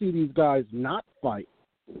don't want to see these guys not fight.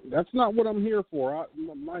 That's not what I'm here for.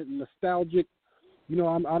 My nostalgic, I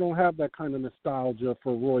don't have that kind of nostalgia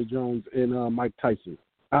for Roy Jones and Mike Tyson.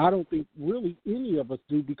 I don't think really any of us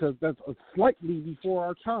do, because that's slightly before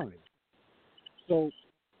our time. So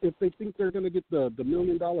if they think they're going to get the $1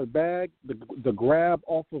 million bag, the grab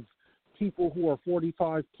off of people who are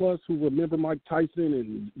 45 plus who remember Mike Tyson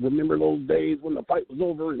and remember those days when the fight was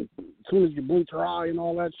over and as soon as you blinked your eye and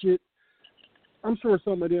all that shit, I'm sure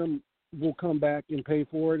some of them will come back and pay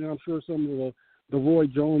for it, and I'm sure some of the Roy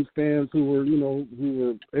Jones fans who were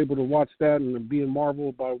able to watch that and being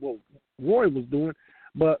marveled by what Roy was doing,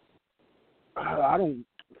 but I don't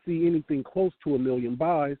see anything close to 1 million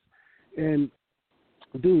buys. And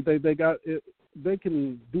dude, they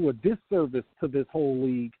can do a disservice to this whole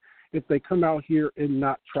league if they come out here and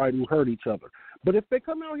not try to hurt each other. But if they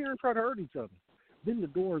come out here and try to hurt each other, then the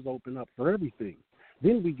doors open up for everything.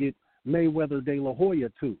 Then we get Mayweather De La Hoya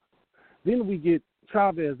too. Then we get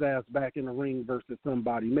Chavez ass back in the ring versus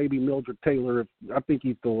somebody, maybe Mildred Taylor, if I think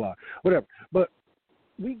he's still alive, whatever. But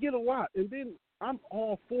we get a lot, and then I'm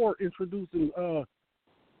all for introducing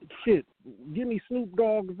give me Snoop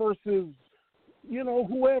Dogg versus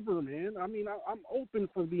whoever, man. I mean, I'm open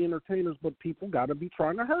for the entertainers, but people got to be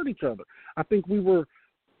trying to hurt each other. I think we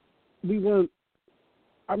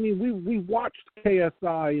watched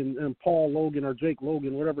KSI and Paul Logan or Jake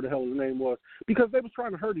Logan, whatever the hell his name was, because they was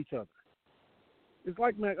trying to hurt each other. It's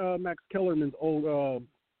like Max Kellerman's old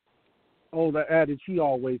adage he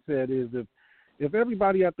always said is, if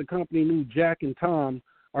everybody at the company knew Jack and Tom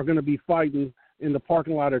are going to be fighting in the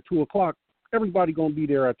parking lot at 2 o'clock, everybody going to be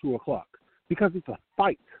there at 2 o'clock, because it's a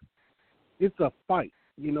fight. It's a fight.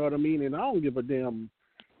 You know what I mean? And I don't give a damn,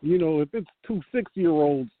 if it's 2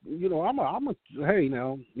 6-year-olds, hey,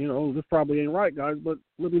 now, this probably ain't right, guys, but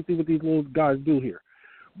let me see what these little guys do here.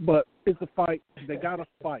 But it's a fight. They got to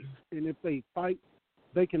fight. And if they fight,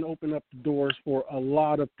 they can open up the doors for a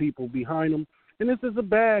lot of people behind them. And this is a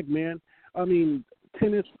bag, man. I mean,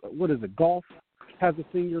 tennis, golf has a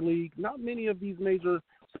senior league. Not many of these major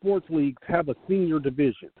sports leagues have a senior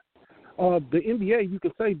division. The NBA, you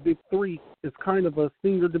could say Big Three is kind of a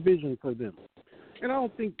senior division for them. And I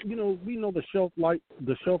don't think, we know the shelf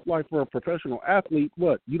life for a professional athlete,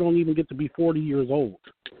 you don't even get to be 40 years old.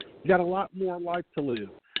 You got a lot more life to live.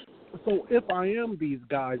 So if I am these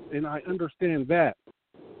guys and I understand that,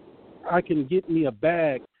 I can get me a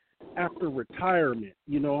bag after retirement.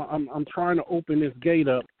 I'm trying to open this gate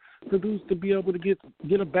up for dudes to be able to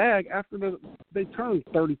get a bag after they turn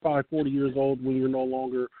 35, 40 years old, when you're no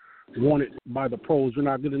longer wanted by the pros. You're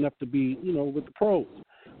not good enough to be, with the pros.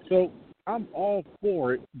 So I'm all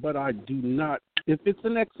for it, but I do not, if it's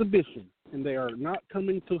an exhibition and they are not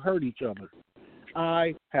coming to hurt each other,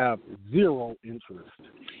 I have zero interest.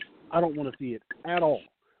 I don't want to see it at all,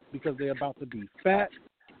 because they're about to be fat,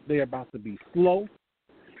 they're about to be slow,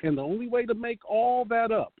 and the only way to make all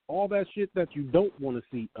that up, all that shit that you don't want to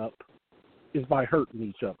see up, is by hurting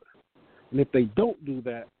each other. And if they don't do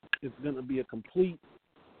that, it's going to be a complete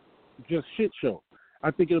just shit show. I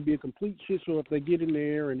think it'll be a complete shit show if they get in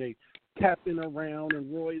there and they tapping around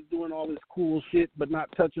and Roy's doing all this cool shit but not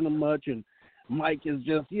touching them much, and Mike is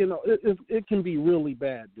just, it can be really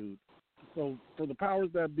bad, dude. So for the powers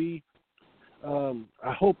that be,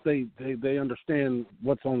 I hope they understand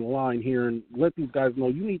what's on the line here and let these guys know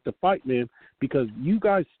you need to fight, man, because you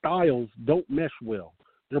guys' styles don't mesh well.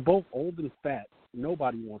 They're both old and fat.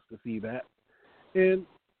 Nobody wants to see that. And,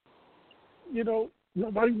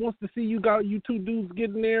 nobody wants to see you two dudes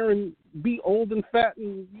get in there and be old and fat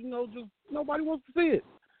and, just nobody wants to see it.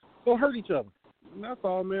 So hurt each other. And that's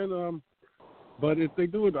all, man. But if they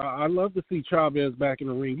do it, I love to see Chavez back in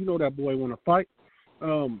the ring. That boy want to fight.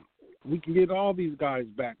 we can get all these guys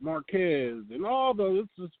back, Marquez and all the.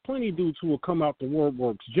 There's plenty dudes who will come out the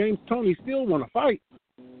woodworks. James Toney still want to fight.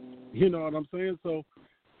 You know what I'm saying? So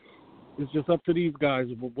it's just up to these guys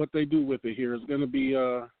what they do with it here. It's going to be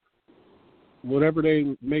whatever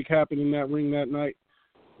they make happen in that ring that night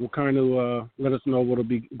will kind of let us know what'll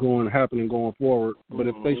be happening going forward. But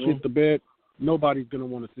if they shit the bed, nobody's going to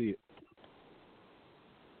want to see it.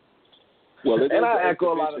 Well, and I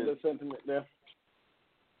echo a lot of the sentiment there.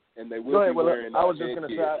 And they will be wearing I was just going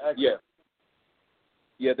to say,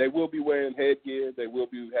 yeah, they will be wearing headgear. They will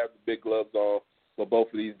be having big gloves on. But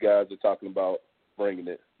both of these guys are talking about bringing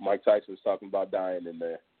it. Mike Tyson's talking about dying in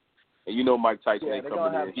there. And you know Mike Tyson ain't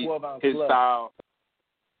coming in. His style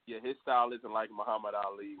isn't like Muhammad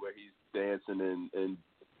Ali where he's dancing and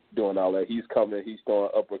doing all that. He's coming, he's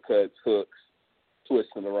throwing uppercuts, hooks,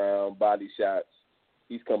 twisting around, body shots.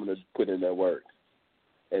 He's coming to put in that work.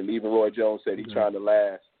 And even Roy Jones said he's trying to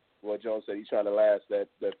last. Roy Jones said he's trying to last those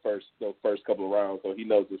first couple of rounds, so he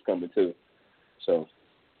knows it's coming too. So,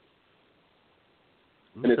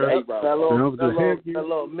 and it's 8 rounds. That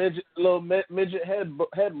little midget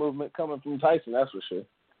head movement coming from Tyson, that's for sure.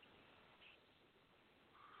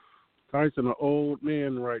 Tyson, an old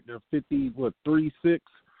man right now, 3'6".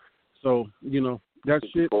 So, that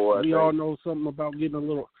shit, we all know something about getting a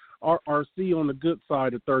little RC on the good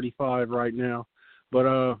side of 35 right now. But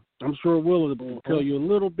I'm sure Will will tell you a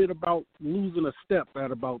little bit about losing a step at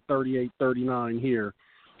about 38, 39 here.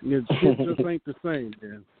 It just ain't the same,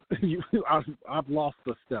 man. I've lost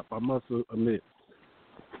a step, I must admit.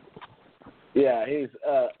 Yeah, he's.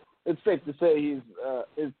 It's safe to say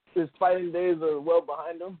his fighting days are well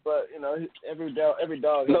behind him. But every dog has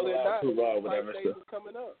a hoorah or whatever. Days are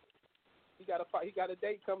coming up. He got a fight. He got a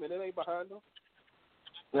date coming. It ain't behind him.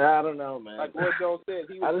 Yeah, I don't know, man. Like Roy Jones said,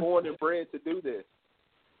 he was born and bred to do this.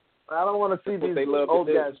 I don't want to see these old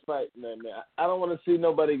guys fight, man. I don't want to see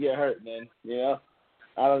nobody get hurt, man. Yeah,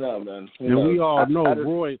 I don't know, man. We all know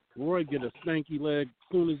Roy get a stanky leg.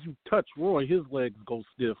 As soon as you touch Roy, his legs go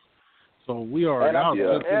stiff. So we are out.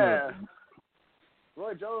 Yeah.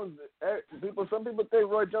 Roy Jones. Some people think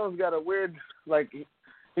Roy Jones got a weird,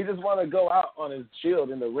 he just want to go out on his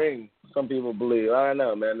shield in the ring. Some people believe. I don't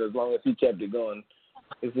know, man. As long as he kept it going.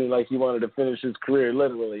 It seemed like he wanted to finish his career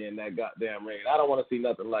literally in that goddamn ring. I don't want to see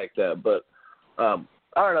nothing like that, but I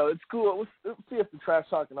don't know. It's cool. We'll see if the trash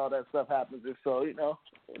talk and all that stuff happens. If so,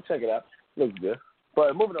 check it out. Looks good.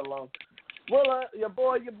 But moving along. Well, your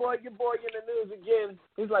boy in the news again.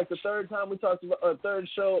 He's like the third time we talked about, third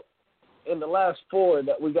show in the last 4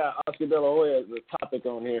 that we got Oscar De La Hoya as a topic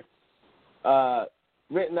on here.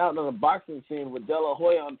 Written out on the boxing scene with De La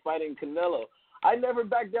Hoya on fighting Canelo. I never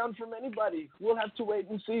back down from anybody. We'll have to wait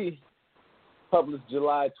and see. Published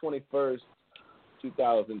July 21st,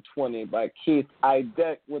 2020 by Keith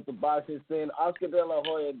Idek with the boxing scene. Oscar De La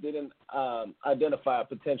Hoya didn't identify a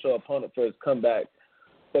potential opponent for his comeback,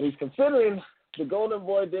 but he's considering the Golden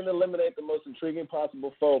Boy didn't eliminate the most intriguing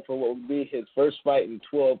possible foe for what would be his first fight in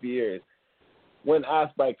 12 years. When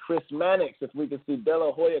asked by Chris Mannix if we could see De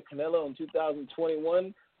La Hoya Canelo in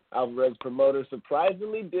 2021, Alvarez promoter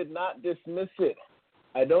surprisingly did not dismiss it.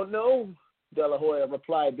 I don't know, De La Hoya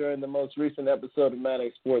replied during the most recent episode of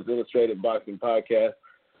Mannix Sports Illustrated Boxing Podcast.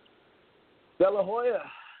 De La Hoya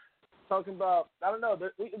talking about, I don't know,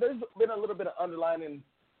 there's been a little bit of underlining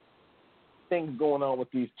things going on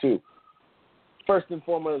with these two. First and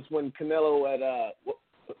foremost, when Canelo had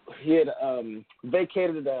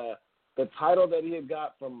vacated the title that he had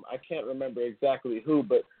got from, I can't remember exactly who,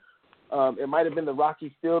 but it might have been the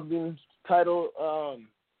Rocky Fielding title.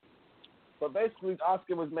 But basically,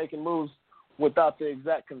 Oscar was making moves without the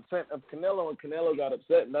exact consent of Canelo, and Canelo got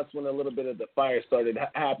upset, and that's when a little bit of the fire started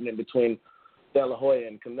happening between De La Hoya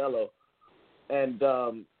and Canelo. And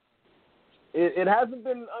it hasn't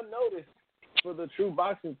been unnoticed for the true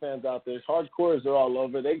boxing fans out there. Hardcores are all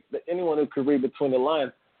over. Anyone who could read between the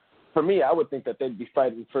lines, for me, I would think that they'd be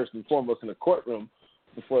fighting first and foremost in a courtroom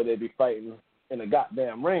before they'd be fighting in a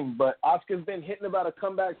goddamn ring. But Oscar's been hitting about a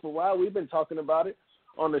comeback for a while. We've been talking about it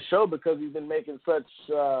on the show because he's been making such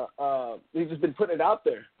he's just been putting it out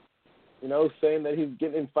there, saying that he's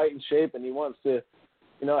getting in fighting shape and he wants to,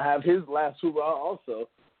 have his last hoorah also.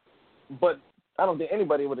 But I don't think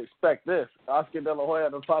anybody would expect this. Oscar De La Hoya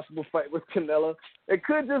had a possible fight with Canelo. It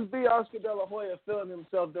could just be Oscar De La Hoya feeling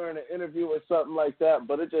himself during an interview or something like that,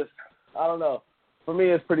 but it just, I don't know. For me,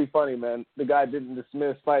 it's pretty funny, man. The guy didn't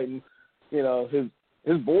dismiss fighting,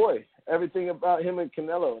 his boy, everything about him and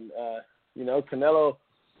Canelo. And, Canelo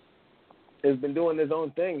has been doing his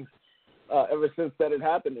own things ever since that had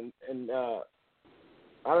happened. And I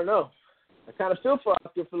don't know. I kind of feel for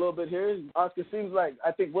Oscar for a little bit here. Oscar seems like,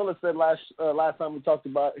 I think Willis said last time we talked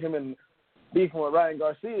about him and beefing with Ryan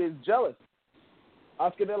Garcia, is jealous.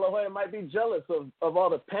 Oscar De La Hoya might be jealous of all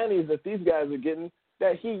the panties that these guys are getting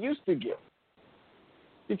that he used to get.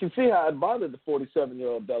 You can see how it bothered the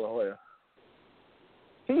 47-year-old De La Hoya.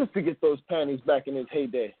 He used to get those panties back in his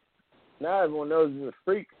heyday. Now everyone knows he's a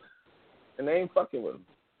freak, and they ain't fucking with him.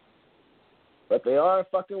 But they are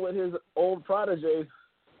fucking with his old proteges.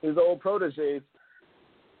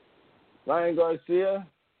 Ryan Garcia,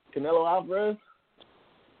 Canelo Alvarez.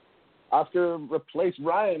 Oscar replaced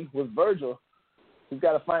Ryan with Virgil. He's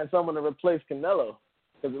got to find someone to replace Canelo,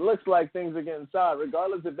 because it looks like things are getting sour.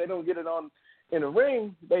 Regardless if they don't get it on in the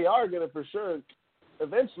ring, they are going to for sure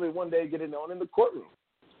eventually one day get it on in the courtroom.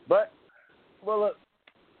 But, well, look,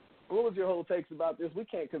 what was your whole takes about this? We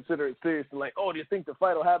can't consider it serious and like, oh, do you think the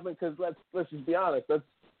fight will happen? Because let's just be honest,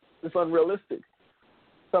 it's unrealistic.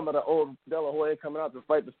 Some of the old De La Hoya coming out to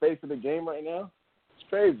fight the face of the game right now, it's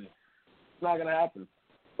crazy. It's not going to happen.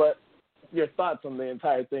 But your thoughts on the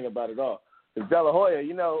entire thing about it all. Because De La Hoya,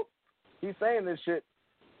 you know, he's saying this shit.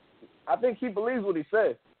 I think he believes what he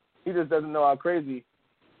says. He just doesn't know how crazy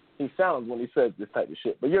he sounds when he says this type of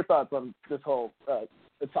shit. But your thoughts on this whole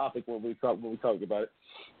the topic when we talk about it?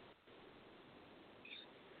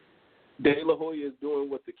 De La Hoya is doing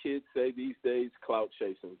what the kids say these days, clout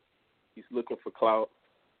chasing. He's looking for clout.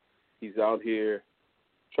 He's out here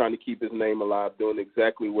trying to keep his name alive, doing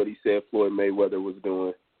exactly what he said Floyd Mayweather was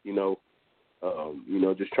doing,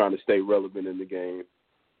 just trying to stay relevant in the game.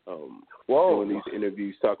 Doing these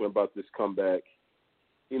interviews, talking about this comeback.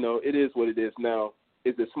 It is what it is now.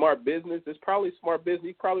 Is it smart business? It's probably smart business.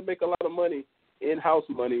 He probably make a lot of money, in-house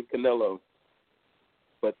money, Canelo.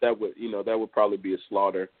 But that would probably be a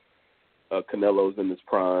slaughter. Canelo's in his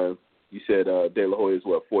prime. You said De La Hoya is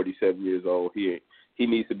 47 years old. He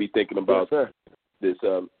needs to be thinking about this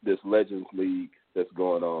Legends League that's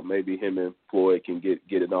going on. Maybe him and Floyd can get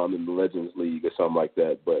it on in the Legends League or something like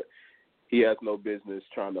that. But he has no business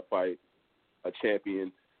trying to fight a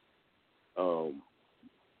champion.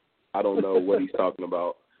 I don't know what he's talking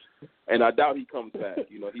about. And I doubt he comes back.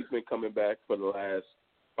 He's been coming back for the last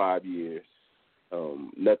 5 years.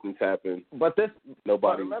 Nothing's happened. But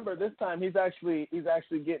remember, this time he's actually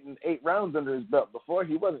getting 8 rounds under his belt. Before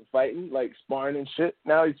he wasn't fighting, like sparring and shit.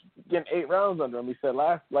 Now he's getting 8 rounds under him. He said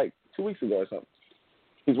 2 weeks ago or something.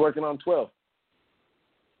 He's working on 12.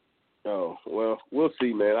 Oh, well, we'll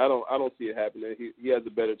see, man. I don't see it happening. He has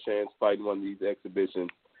a better chance fighting one of these exhibitions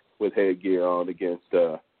with headgear on against,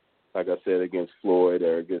 like I said, against Floyd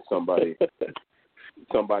or against somebody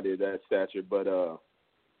of that stature. But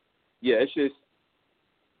yeah, it's just.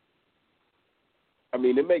 I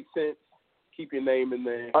mean, it makes sense. Keep your name in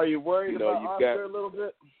there. Are you worried about Oscar a little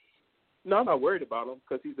bit? No, I'm not worried about him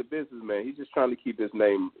because he's a businessman. He's just trying to keep his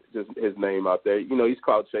name out there. He's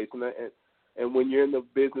clout chasing, and when you're in the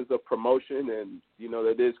business of promotion and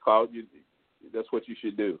that is clout, that's what you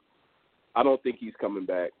should do. I don't think he's coming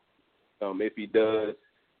back. If he does,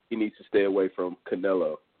 he needs to stay away from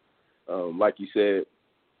Canelo. Like you said,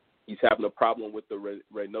 he's having a problem with the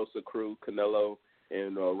Reynosa crew, Canelo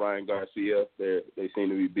and Ryan Garcia. They seem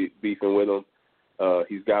to be beefing with him.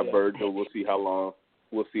 He's got Virgil. We'll see how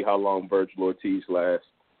long Virgil Ortiz lasts.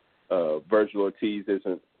 Virgil Ortiz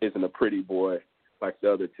isn't a pretty boy like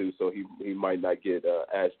the other two, so he might not get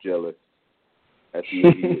as jealous as he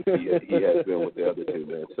has been with the other two,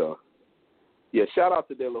 man. So yeah, shout out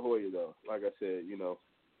to De La Hoya though. Like I said,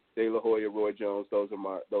 De La Hoya, Roy Jones, those are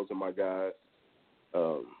my guys.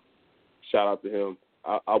 Shout out to him.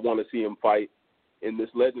 I want to see him fight in this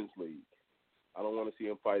Legends League. I don't want to see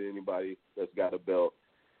him fight anybody that's got a belt.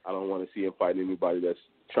 I don't want to see him fight anybody that's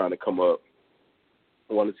trying to come up.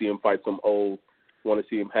 I want to see him fight want to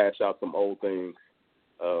see him hash out some old things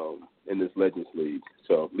in this Legends League.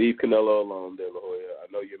 So leave Canelo alone, De La Hoya.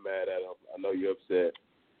 I know you're mad at him. I know you're upset.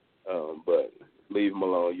 But leave him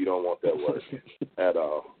alone. You don't want that work at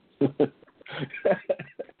all.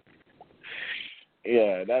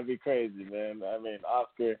 Yeah, that'd be crazy, man. I mean,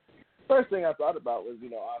 Oscar, first thing I thought about was,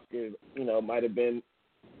 Oscar, might have been,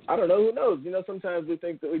 I don't know, who knows? Sometimes we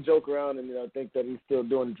think that we joke around and, think that he's still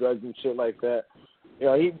doing drugs and shit like that.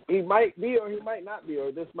 He might be or he might not be,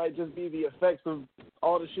 or this might just be the effects of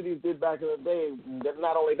all the shit he did back in the day.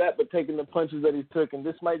 Not only that, but taking the punches that he took, and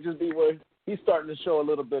this might just be where he's starting to show a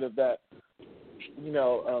little bit of that,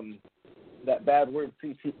 that bad word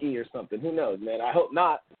PTE or something. Who knows, man? I hope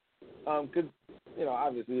not, because,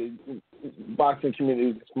 obviously boxing community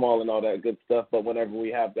is small and all that good stuff, but whenever we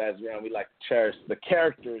have guys around, we like to cherish the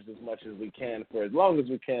characters as much as we can for as long as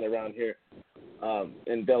we can around here.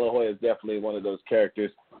 And De La Hoya is definitely one of those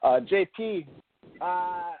characters. JP,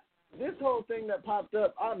 this whole thing that popped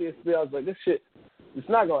up, obviously, I was like, this shit, it's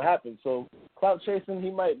not going to happen. So clout chasing, he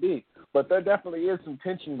might be. But there definitely is some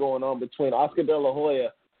tension going on between Oscar De La Hoya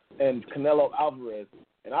and Canelo Alvarez.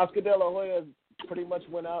 And Oscar De La Hoya pretty much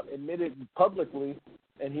went out, admitted publicly,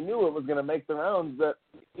 and he knew it was going to make the rounds, that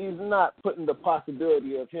he's not putting the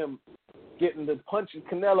possibility of him getting to punch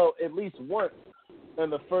Canelo at least once in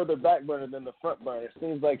the further back burner than the front burner. It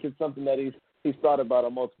seems like it's something that he's thought about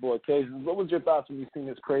on multiple occasions. What was your thoughts when you seen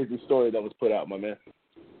this crazy story that was put out, my man?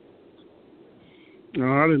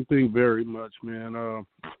 No, I didn't think very much, man.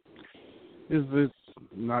 It's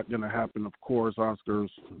not going to happen, of course.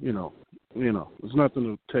 Oscar's, it's nothing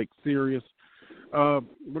to take serious.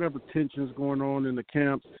 Whatever tension's going on in the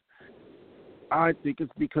camps, I think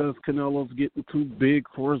it's because Canelo's getting too big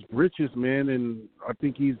for his britches, man, and I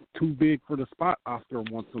think he's too big for the spot Oscar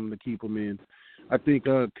wants him to keep him in. I think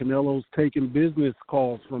Canelo's taking business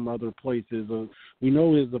calls from other places. We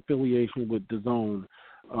know his affiliation with DAZN.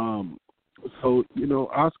 So,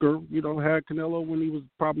 Oscar, had Canelo when he was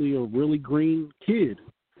probably a really green kid,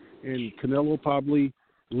 and Canelo probably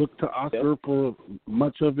looked to Oscar for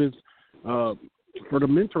much of his for the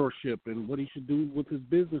mentorship and what he should do with his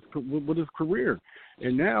business, with his career.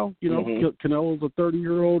 And now, Canelo's a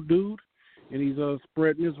 30-year-old dude, and he's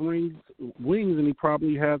spreading his wings, and he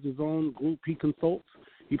probably has his own group he consults.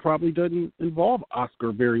 He probably doesn't involve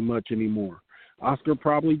Oscar very much anymore. Oscar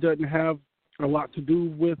probably doesn't have a lot to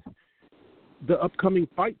do with the upcoming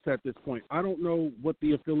fights at this point. I don't know what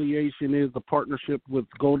the affiliation is, the partnership with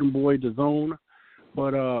Golden Boy DAZN,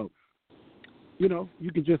 but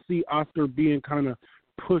you can just see Oscar being kind of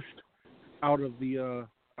pushed out of the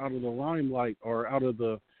limelight, or out of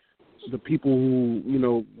the people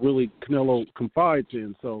who really Canelo confides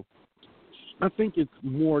in. So I think it's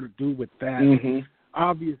more to do with that. Mm-hmm.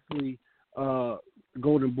 Obviously,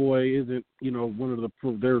 Golden Boy isn't one of the.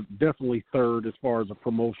 They're definitely third as far as a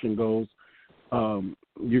promotion goes.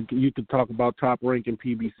 You could talk about Top Rank and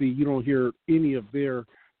PBC. You don't hear any of their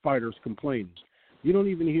fighters complaining. You don't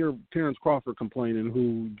even hear Terrence Crawford complaining,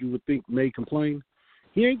 who you would think may complain.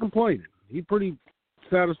 He ain't complaining. He's pretty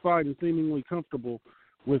satisfied and seemingly comfortable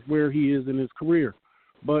with where he is in his career.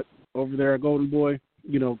 But over there at Golden Boy,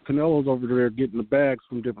 Canelo's over there getting the bags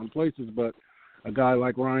from different places. But a guy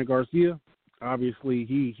like Ryan Garcia, obviously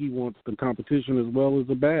he wants the competition as well as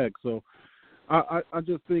the bag. So I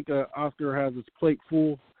just think Oscar has his plate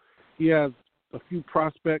full. He has a few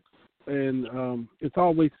prospects, and it's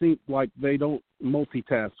always seemed like they don't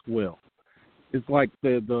multitask well. It's like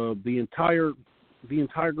the entire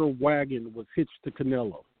wagon was hitched to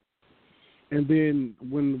Canelo, and then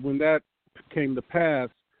when that came to pass,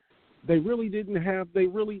 they really didn't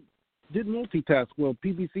multitask well.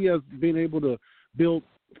 PBC has been able to build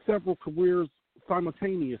several careers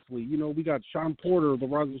simultaneously. We got Sean Porter, the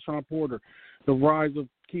rise of Sean Porter, the rise of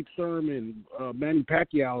Keith Thurman, Manny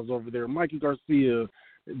Pacquiao's over there, Mikey Garcia,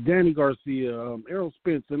 Danny Garcia, Errol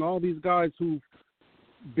Spence, and all these guys who've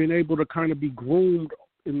been able to kind of be groomed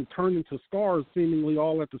and turn into stars seemingly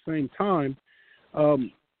all at the same time.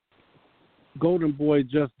 Golden Boy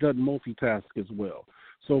just doesn't multitask as well.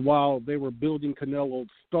 So while they were building Canelo's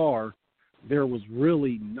star, there was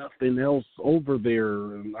really nothing else over there,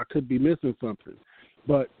 and I could be missing something.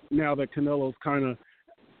 But now that Canelo's kind of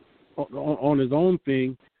on his own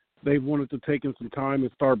thing, they wanted to take him some time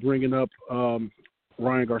and start bringing up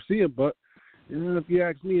Ryan Garcia. But if you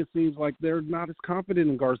ask me, it seems like they're not as confident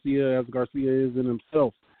in Garcia as Garcia is in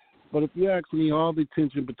himself. But if you ask me, all the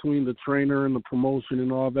tension between the trainer and the promotion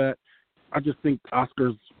and all that, I just think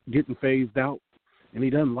Oscar's getting phased out, and he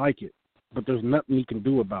doesn't like it. But there's nothing he can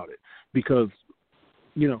do about it because,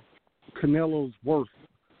 Canelo's worth.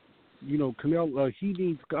 Canelo, he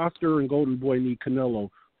needs Oscar, and Golden Boy need Canelo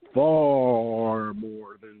far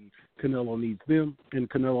more than Canelo needs them, and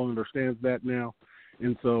Canelo understands that now.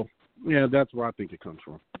 And so, that's where I think it comes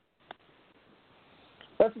from.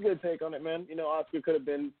 That's a good take on it, man. Oscar could have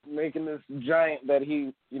been making this giant that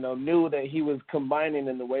he, knew that he was combining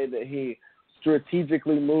in the way that he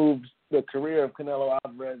strategically moved the career of Canelo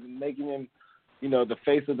Alvarez and making him, the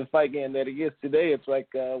face of the fight game that he is today. It's like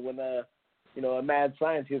when a mad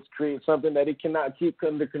scientist creates something that he cannot keep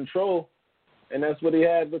under control, and that's what he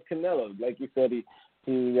had with Canelo. Like you said,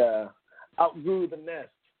 he outgrew the nest,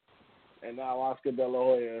 and now Oscar De La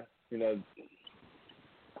Hoya, he's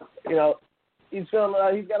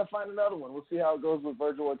feeling he's got to find another one. We'll see how it goes with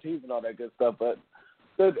Virgil Ortiz and all that good stuff. But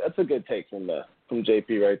that's a good take from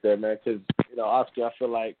JP right there, man. Because Oscar, I feel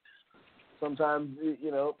like sometimes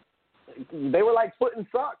they were like foot and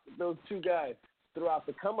sock, those two guys, throughout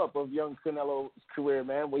the come up of young Canelo's career,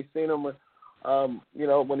 man. We've seen him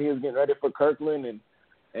when he was getting ready for Kirkland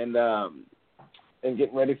and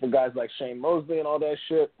getting ready for guys like Shane Mosley and all that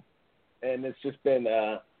shit. And it's just been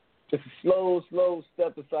just a slow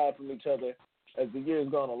step aside from each other as the years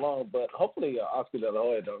gone along. But hopefully Oscar De La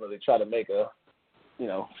Hoya don't really try to make a,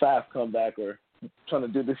 fast comeback or trying to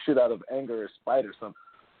do this shit out of anger or spite or something.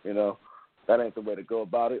 That ain't the way to go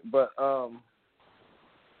about it. But, I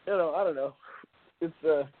don't know.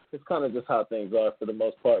 It's kind of just how things are for the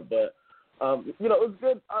most part. But, it was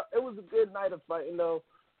good. It was a good night of fighting, though,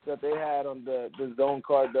 that they had on the DAZN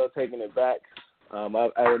card, though, taking it back.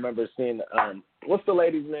 I remember seeing, what's the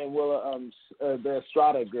lady's name, Willa? The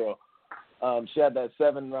Estrada girl. She had that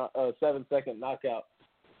 7-second knockout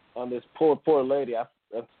on this poor lady. I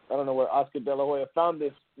don't know where Oscar De La Hoya found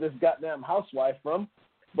this goddamn housewife from,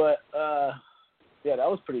 but yeah, that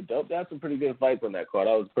was pretty dope. They had some pretty good fights on that card.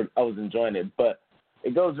 I was enjoying it, but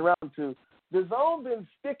it goes around to DAZN been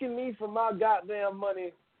sticking me for my goddamn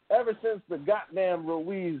money ever since the goddamn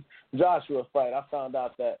Ruiz Joshua fight. I found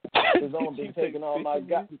out that DAZN been taking all my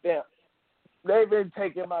goddamn. They've been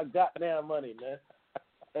taking my goddamn money, man.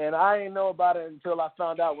 And I didn't know about it until I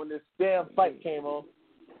found out when this damn fight came on.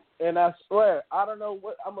 And I swear, I don't know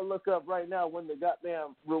what I'm gonna look up right now when the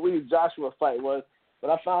goddamn Ruiz Joshua fight was,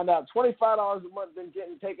 but I found out $25 a month been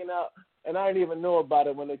getting taken out, and I didn't even know about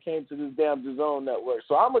it when it came to this damn DAZN network.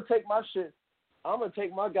 So I'm gonna take my shit. I'm gonna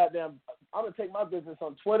take my business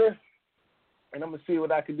on Twitter, and I'm gonna see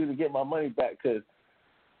what I can do to get my money back. Cause,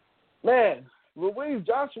 man, Ruiz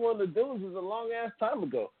Joshua and the Dunes was a long ass time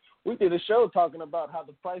ago. We did a show talking about how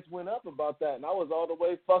the price went up about that, and I was all the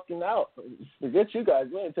way fucking out. Forget you guys.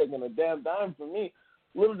 You ain't taking a damn dime from me.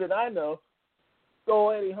 Little did I know,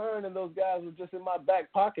 Eddie Hearn and those guys were just in my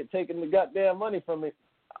back pocket taking the goddamn money from me.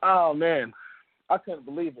 Oh, man. I couldn't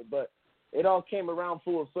believe it, but it all came around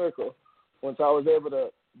full circle once I was able to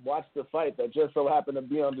watch the fight that just so happened to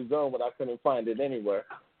be on DAZN when I couldn't find it anywhere.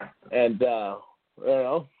 And,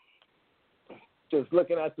 just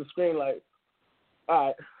looking at the screen like, all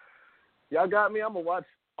right, y'all got me. I'm going to watch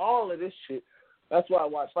all of this shit. That's why I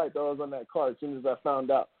watched Fight Dogs on that card as soon as I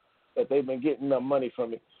found out that they've been getting enough money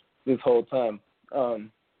from me this whole time.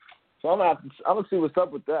 So I'm gonna see what's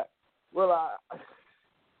up with that. Well,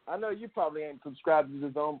 I know you probably ain't subscribed to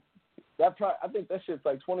DAZN. I think that shit's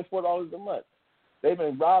like $24 a month. They've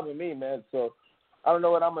been robbing me, man. So I don't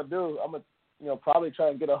know what I'm gonna do. I'm gonna probably try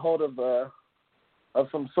and get a hold of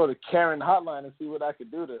some sort of Karen hotline and see what I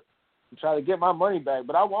could do to try to get my money back.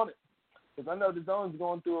 But I want it. Because I know DAZN's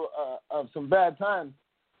going through some bad times,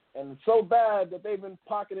 and it's so bad that they've been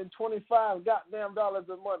pocketing $25 goddamn dollars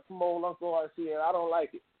a month from old Uncle RC, and I don't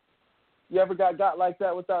like it. You ever got like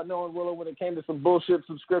that without knowing, Willow, when it came to some bullshit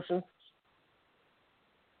subscriptions?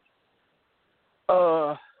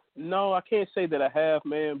 No, I can't say that I have,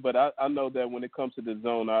 man, but I know that when it comes to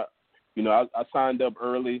DAZN, I signed up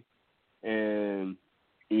early, and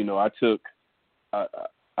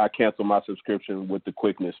I canceled my subscription with the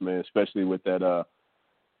quickness, man, especially with that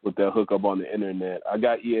hookup on the internet. I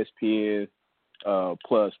got ESPN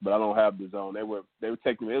Plus, but I don't have DAZN. They were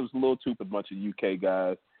taking me. It was a little too bunch of UK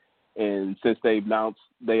guys, and since they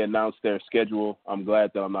announced their schedule, I'm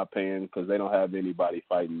glad that I'm not paying because they don't have anybody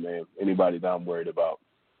fighting, man. Anybody that I'm worried about.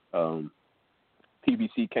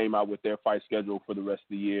 PBC came out with their fight schedule for the rest of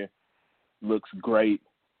the year. Looks great.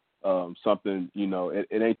 Something,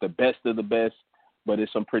 it ain't the best of the best, but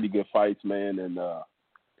it's some pretty good fights, man, and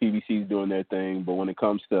PBC's doing their thing. But when it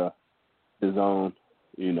comes to DAZN,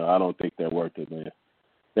 I don't think they're worth it, man.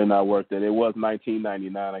 They're not worth it. It was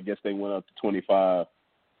 $19.99. I guess they went up to $25.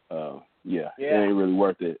 It ain't really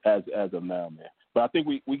worth it as of now, man. But I think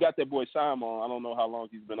we got that boy Sam on. I don't know how long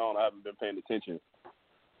he's been on. I haven't been paying attention,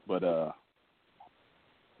 but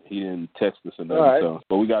he didn't text us or nothing. Right. So,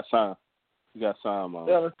 but we got Sam. We got Sam on.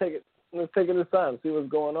 Yeah, let's take it this time. See what's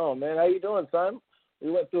going on, man. How you doing, Sam?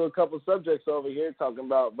 We went through a couple subjects over here talking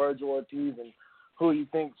about Virgil Ortiz and who he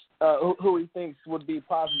thinks would be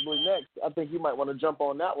possibly next. I think you might want to jump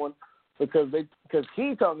on that one because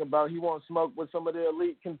he talking about he won't smoke with some of the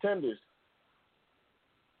elite contenders.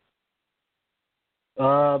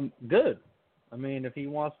 Good. I mean, if he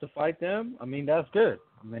wants to fight them, I mean, that's good.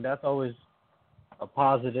 I mean, that's always a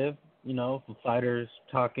positive, for fighters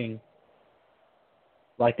talking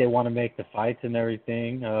like they want to make the fights and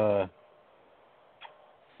everything.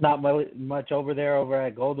 Not much over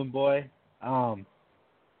at Golden Boy. I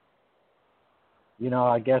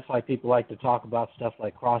guess like people like to talk about stuff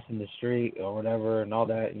like crossing the street or whatever and all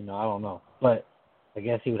that, I don't know. But I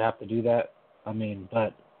guess he would have to do that. I mean,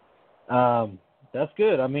 but that's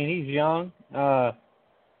good. I mean, he's young.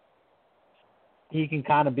 He can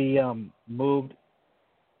kind of be moved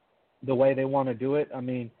the way they want to do it. I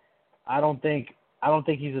mean, I don't think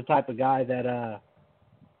he's the type of guy that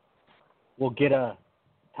will get a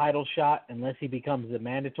title shot unless he becomes a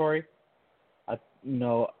mandatory.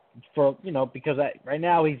 Because right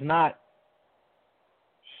now he's not.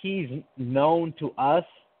 He's known to us,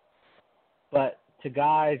 but to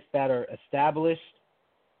guys that are established,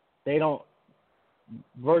 they don't.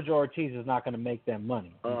 Virgil Ortiz is not going to make them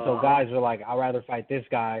money. And so guys are like, I'd rather fight this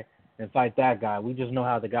guy than fight that guy. We just know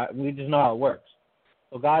how it works.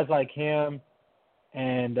 So guys like him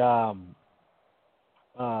and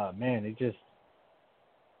it just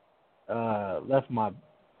left my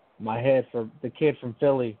head for the kid from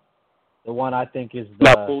Philly, the one I think is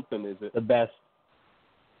not Fulton, is it? The best.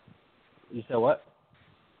 You said what?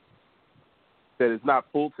 That it's not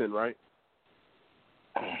Fulton, right?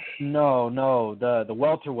 No, the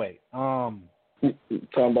welterweight. Talking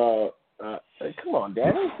about come on,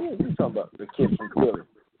 Daddy. You talking about the kid from Philly?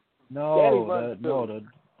 No,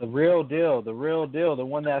 the real deal, the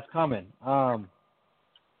one that's coming.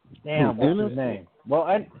 Damn, what's his name? Well,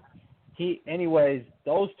 anyways,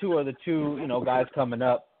 those two are the two, guys coming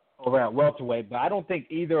up over at welterweight. But I don't think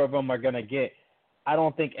either of them are gonna get. I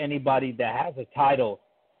don't think anybody that has a title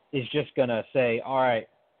is just gonna say, all right,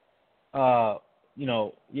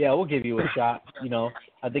 we'll give you a shot.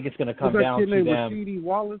 I think it's gonna come down to them. Rasheed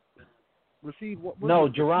Wallace. No,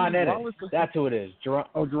 Jerron Ennis. That's who it is.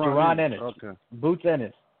 Jerron Ennis. Okay. Boots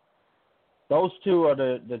Ennis. Those two are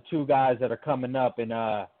the two guys that are coming up, and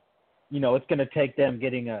it's gonna take them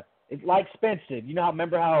getting it's like Spence did.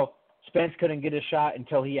 Remember how Spence couldn't get a shot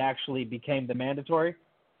until he actually became the mandatory?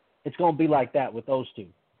 It's gonna be like that with those two,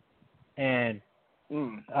 and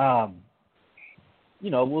we'll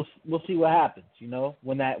see what happens.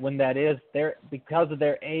 When that is there, because of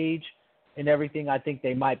their age and everything, I think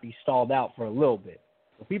they might be stalled out for a little bit.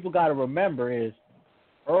 What people got to remember is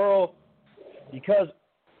because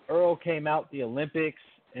Earl came out the Olympics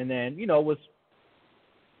and then was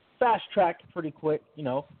fast tracked pretty quick.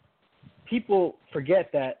 People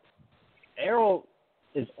forget that Errol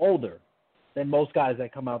is older than most guys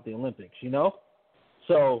that come out the Olympics.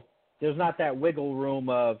 So there's not that wiggle room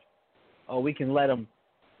of, we can let him,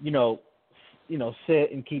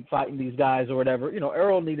 sit and keep fighting these guys or whatever.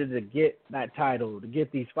 Earl needed to get that title, to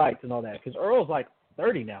get these fights and all that, because Earl's like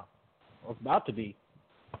 30 now, or about to be.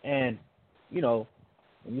 And,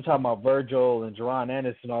 when you're talking about Virgil and Jerron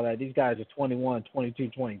Ennis and all that, these guys are 21, 22,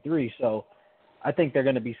 23. So I think they're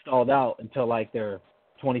going to be stalled out until like they're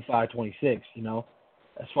 25, 26,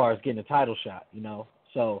 as far as getting a title shot,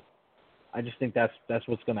 So I just think that's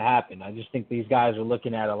what's going to happen. I just think these guys are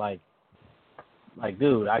looking at it like,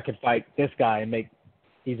 dude, I could fight this guy and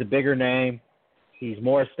he's a bigger name. He's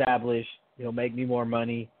more established. He'll make me more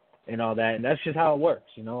money and all that. And that's just how it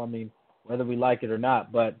works, whether we like it or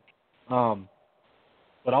not. But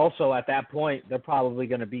also at that point, they're probably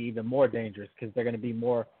going to be even more dangerous because they're going to be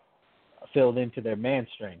more filled into their man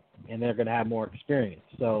strength and they're going to have more experience.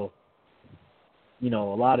 So, a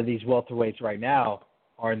lot of these welterweights right now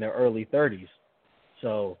are in their early 30s.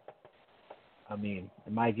 So, it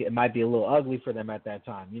might be a little ugly for them at that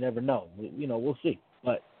time. You never know. We'll see.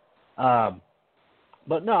 But no,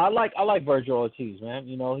 I like Virgil Ortiz, man.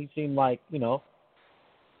 He seemed like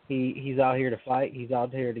he's out here to fight. He's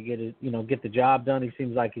out here to get the job done. He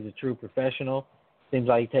seems like he's a true professional. Seems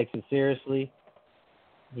like he takes it seriously.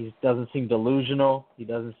 He doesn't seem delusional. He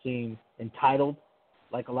doesn't seem entitled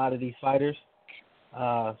like a lot of these fighters.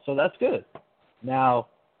 So that's good. Now,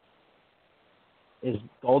 is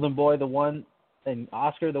Golden Boy the one and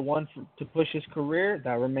Oscar the one to push his career?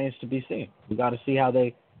 That remains to be seen. We got to see how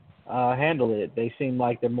they handle it. They seem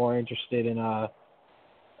like they're more interested in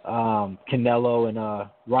Canelo and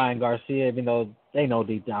Ryan Garcia, even though they know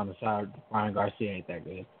deep down inside Ryan Garcia ain't that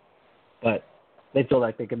good. But they feel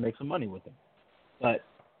like they can make some money with him. But,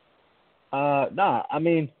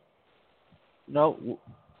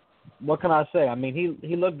 what can I say?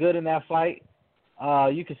 He looked good in that fight.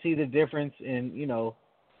 You could see the difference in,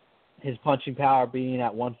 his punching power being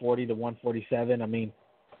at 140 to 147.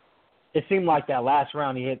 It seemed like that last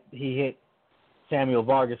round he hit Samuel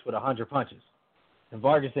Vargas with 100 punches. And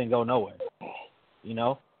Vargas didn't go nowhere.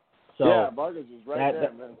 So yeah, Vargas was right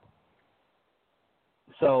there, man.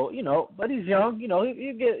 So, but he's young, he'll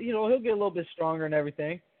get a little bit stronger and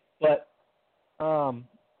everything. But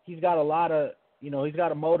he's got a lot of, he's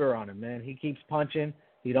got a motor on him, man. He keeps punching.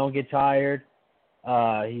 He don't get tired.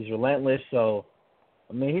 He's relentless. So,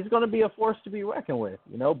 he's going to be a force to be reckoned with,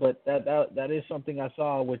 But that is something I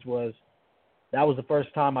saw, that was the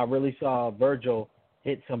first time I really saw Virgil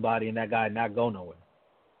hit somebody and that guy not go nowhere.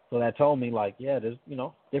 So that told me, there's,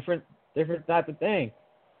 different type of thing.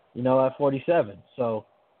 at 47. So,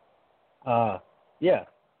 yeah.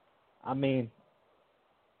 I mean,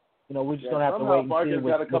 we're just going to have to wait and see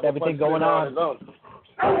with everything going on.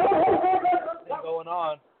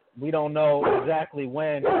 We don't know exactly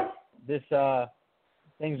when this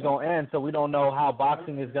thing's going to end, so we don't know how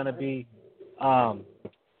boxing is going to be,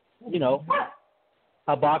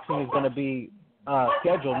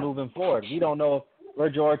 scheduled moving forward. We don't know if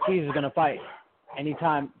Virgil Ortiz is going to fight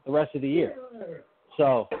anytime the rest of the year.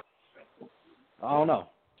 So, I don't know.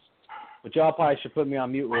 But y'all probably should put me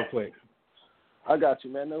on mute real quick. I got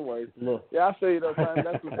you, man. No worries. Look. Yeah, I feel you though, man.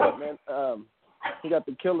 That's what's up, man. We got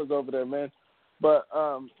the killers over there, man. But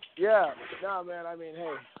man. I mean,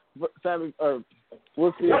 hey, Sammy,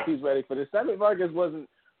 we'll see if he's ready for this. Sammy Vargas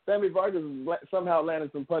somehow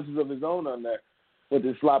landed some punches of his own on there with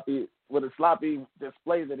the sloppy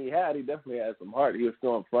display that he had. He definitely had some heart. He was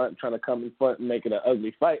still in front, trying to come in front and make it an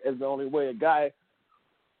ugly fight, as the only way a guy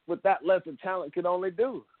with that lesser talent could only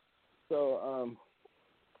do. So,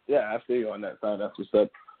 I feel you on that side. That's what's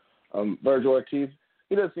up. Virgil Ortiz,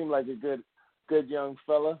 he does seem like a good young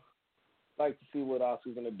fella. Like to see what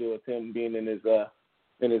Oscar's going to do with him being in his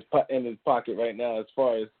pocket right now, as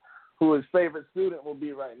far as who his favorite student will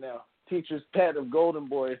be right now. Teacher's pet of Golden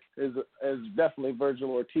Boy is definitely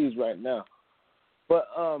Virgil Ortiz right now. But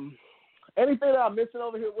anything that I'm missing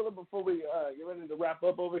over here, Willa, before we get ready to wrap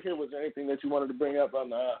up over here? Was there anything that you wanted to bring up on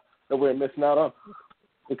that we're missing out on?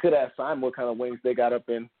 We could ask Simon what kind of wings they got up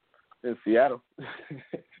in Seattle.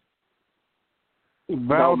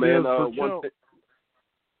 Valdez,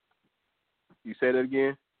 you say that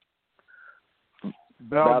again?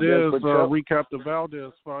 Valdez recap the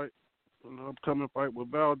Valdez fight. An upcoming fight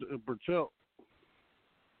with Vergil.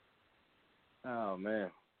 Oh,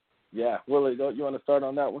 man. Yeah. Willie, you want to start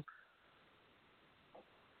on that one?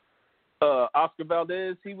 Oscar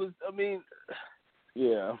Valdez,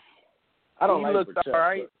 yeah. I don't like looked Vergil, all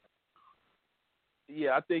right.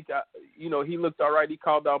 Yeah, I think, he looked all right. He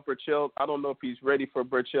called out Vergil. I don't know if he's ready for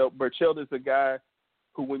Vergil. Vergil is a guy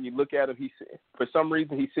who, when you look at him, for some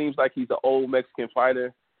reason, he seems like he's an old Mexican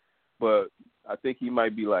fighter, but I think he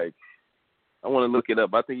might be like, I want to look it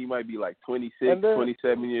up. I think he might be like 26,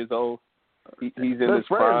 27 years old. He's in his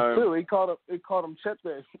prime. Too. He called him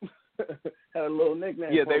Chepe. Had a little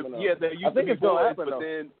nickname. Yeah, they used I think to be it's gonna boys, happen, but though.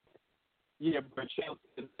 then Vergil,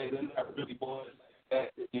 they're not really boys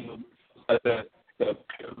like that.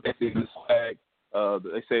 Basically the swag.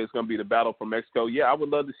 They say it's going to be the battle for Mexico. Yeah, I would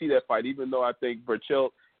love to see that fight, even though I think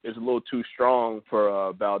Vergil is a little too strong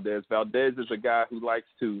for Valdez. Valdez is a guy who likes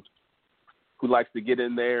to get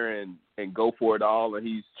in there and go for it all, and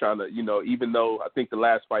he's trying to, even though I think the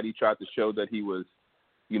last fight he tried to show that he was,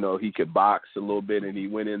 he could box a little bit, and he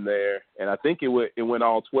went in there, and I think it went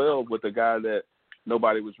all 12 with a guy that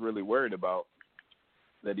nobody was really worried about,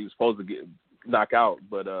 that he was supposed to knock out,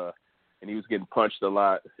 but and he was getting punched a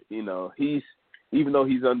lot. Even though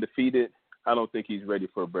he's undefeated, I don't think he's ready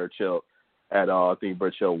for Vergil at all. I think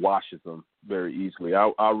Vergil washes him very easily.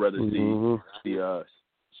 I'd rather see the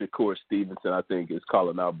Shakur Stevenson, I think, is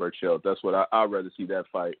calling out Vergil. That's what I'd rather see that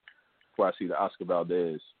fight before I see the Oscar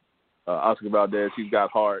Valdez. Oscar Valdez, he's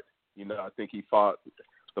got heart. I think he fought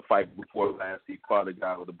the fight before last. He fought a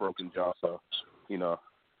guy with a broken jaw. So,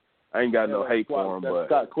 I ain't got no hate for him. But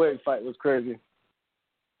Scott Quigg fight was crazy.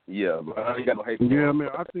 Yeah, but I ain't got no hate for him. Yeah, man,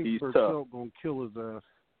 I think he's Vergil gonna kill his ass.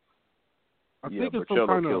 I think it's some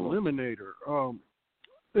kind of eliminator.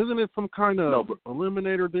 Isn't it some kind of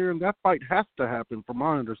eliminator there? And that fight has to happen, from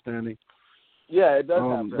my understanding. Yeah, it does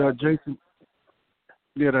have to happen.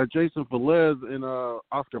 That Jason Velez and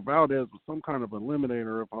Oscar Valdez was some kind of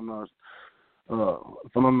eliminator, if I'm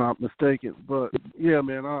not mistaken. But yeah,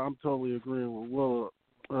 man, I'm totally agreeing with Will.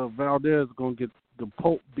 Valdez is gonna get the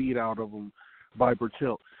pulp beat out of him by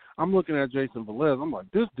Vergil. I'm looking at Jason Velez. I'm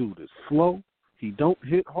like, this dude is slow. He don't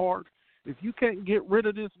hit hard. If you can't get rid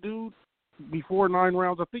of this dude before 9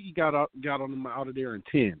 rounds, I think he got him out of there in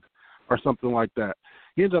 10 or something like that.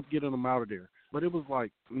 He ended up getting him out of there. But it was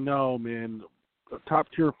like, no, man,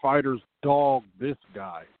 top-tier fighters dog this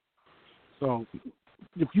guy. So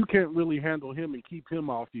if you can't really handle him and keep him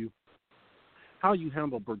off you, how you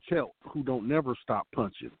handle Vergil, who don't never stop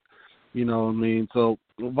punching? You know what I mean? So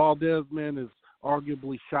Valdez, man, is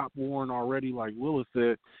arguably shot-worn already, like Willis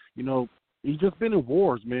said. He's just been in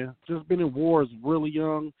wars, man. Just been in wars really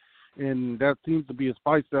young, and that seems to be his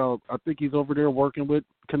fight style. I think he's over there working with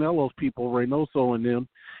Canelo's people, Reynoso and them,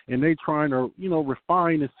 and they trying to,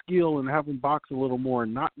 refine his skill and have him box a little more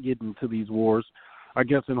and not get into these wars, I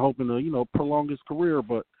guess, in hoping to, prolong his career.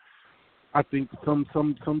 But I think some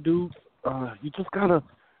dudes, you just got to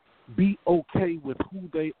be okay with who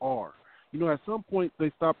they are. You know, at some point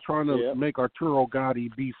they stopped trying to make Arturo Gatti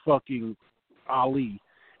be fucking Ali.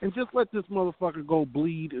 And just let this motherfucker go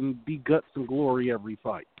bleed and be guts and glory every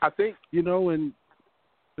fight. I think, you know, and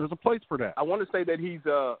there's a place for that. I want to say that he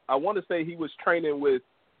was training with,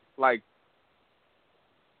 like,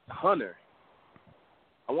 Hunter.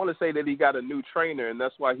 I want to say that he got a new trainer, and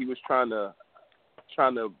that's why he was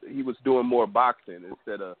he was doing more boxing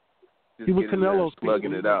instead of just he was getting there and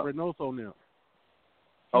slugging it out. Reynoso now.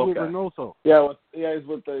 Okay. Reynoso. Yeah, he's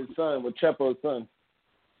with his son, with Chepo's son.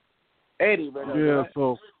 Eddie Reynoso. Yeah, right?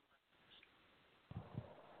 so.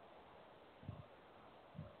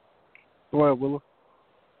 Go ahead, Willa.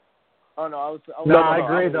 Oh, no, I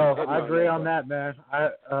agree, though. I agree on that, man.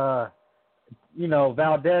 You know,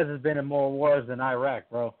 Valdez has been in more wars than Iraq,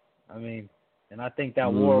 bro. I mean, and I think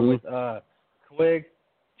that war with Quigg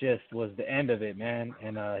just was the end of it, man.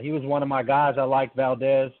 And he was one of my guys. I liked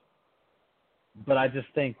Valdez. But I just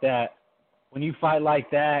think that when you fight like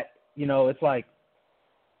that, you know, it's like,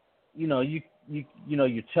 you know,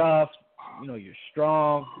 you're tough, you know, you're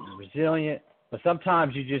strong, you're resilient, but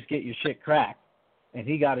sometimes you just get your shit cracked. And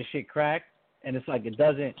he got his shit cracked, and it's like he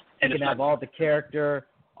can have all the character,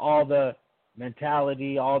 all the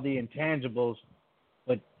mentality, all the intangibles,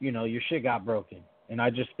 but, you know, your shit got broken. And I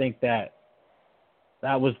just think that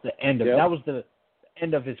was the end of that was the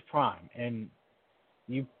end of his prime. And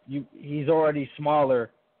he's already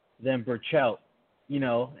smaller than Burchelt, you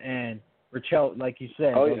know, and Burchelt, like you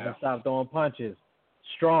said, doesn't stop throwing punches,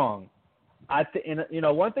 strong. And you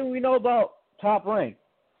know, one thing we know about Top Rank,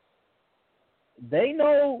 they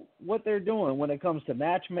know what they're doing when it comes to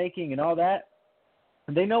matchmaking and all that.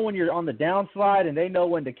 And they know when you're on the downslide, and they know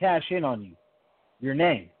when to cash in on you, your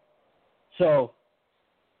name. So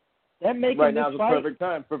that making right this now is fight, the perfect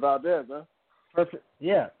time for Valdez, huh?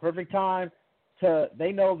 Perfect time.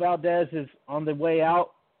 They know Valdez is on the way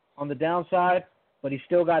out, on the downside, but he's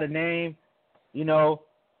still got a name, you know,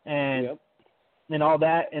 and all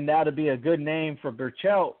that, and that would be a good name for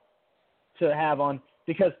Burchelt to have on,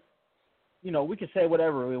 because, you know, we can say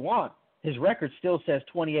whatever we want. His record still says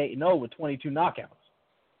 28-0 with 22 knockouts.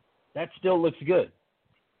 That still looks good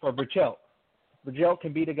for Burchelt. Burchelt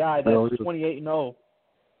can be the guy that's 28-0,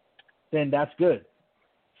 then that's good.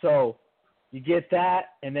 So you get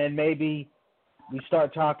that, and then maybe we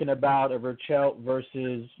start talking about a Burchelt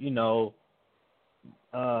versus, you know,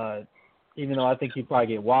 even though I think he'd probably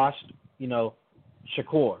get washed, you know,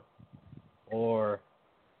 Shakur, or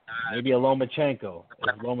maybe a Lomachenko,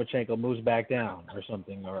 if Lomachenko moves back down or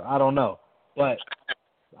something, or I don't know. But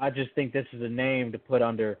I just think this is a name to put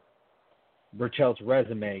under Burchelt's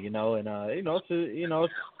resume, you know, and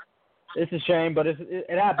it's a shame, but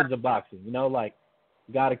it happens in boxing, you know, like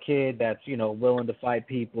you got a kid that's, you know, willing to fight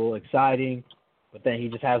people, exciting, but then he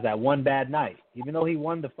just has that one bad night. Even though he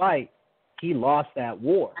won the fight, he lost that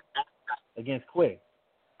war against Quigg,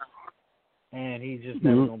 and he's just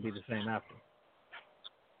never going to be the same after.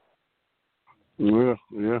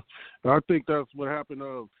 Yeah. I think that's what happened.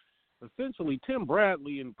 Essentially, Tim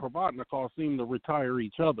Bradley and Provodnikov seem to retire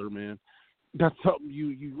each other, man. That's something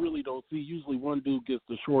you really don't see. Usually one dude gets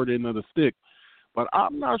the short end of the stick. But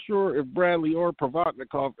I'm not sure if Bradley or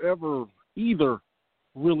Provodnikov either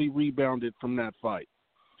really rebounded from that fight.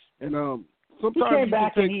 And sometimes he came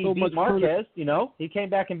back and he beat Marquez, you know. He came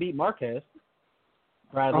back and beat Marquez,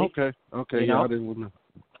 Bradley. Okay, you know? I didn't know.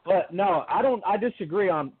 But no, I disagree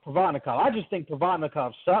on Provodnikov. I just think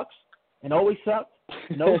Provodnikov sucks and always sucked,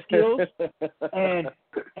 no skills,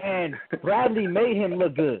 and Bradley made him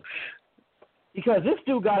look good. Because this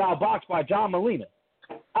dude got outboxed by John Molina.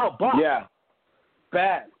 Outboxed. Yeah.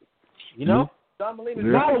 Bad. You know? John Molina.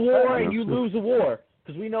 Not a war and you lose a war.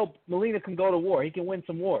 Because we know Molina can go to war. He can win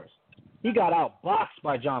some wars. He got outboxed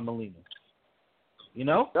by John Molina. You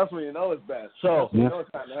know? That's when you know it's bad. So, you know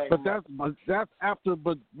it's time to hang but that's after.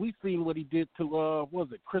 But we seen what he did to what was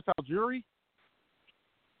it Chris Algieri?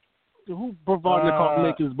 Who Provodnikov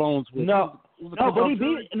make his bones with? He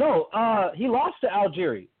lost to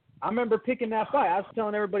Algieri. I remember picking that fight. I was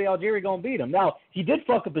telling everybody Algieri gonna beat him. Now he did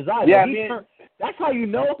fuck up his eye. Yeah, that's how you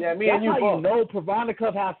know. Yeah, you know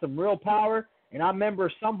Provodnikov has some real power. And I remember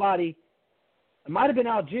somebody, it might have been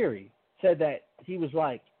Algieri, said that he was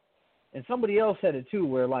like, and somebody else said it too,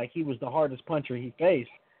 where like he was the hardest puncher he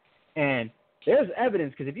faced. And there's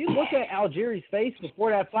evidence, because if you look at Algieri's face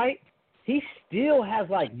before that fight, he still has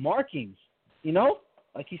like markings, you know,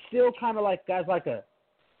 like he's still kind of like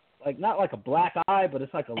not like a black eye, but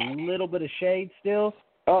it's like a little bit of shade still.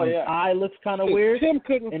 Oh, His eye looks kind of weird. Tim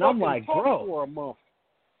couldn't and I'm like, talk bro, for a month.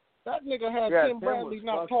 That nigga had Tim Bradley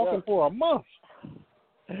not talking up for a month.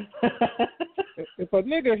 If a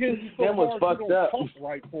nigga hits you so That was hard you fucked don't up. pump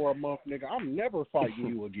right for a month, nigga, I'm never fighting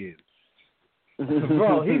you again.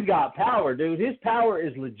 Bro, he's got power, dude. His power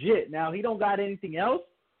is legit. Now, he don't got anything else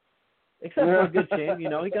except for a good chin. You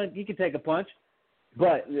know, he can take a punch.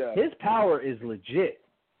 But his power is legit.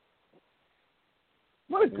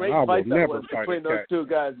 What a great fight that was between those two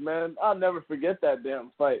guys, man. I'll never forget that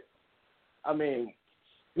damn fight. I mean,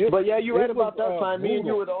 but yeah, you're right about that time. Me and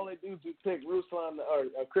you were the only dudes who picked Ruslan or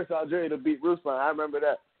Chris Algieri to beat Ruslan. I remember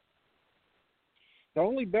that. The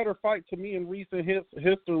only better fight to me in recent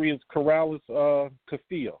history is Corrales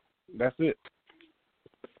Castillo. That's it.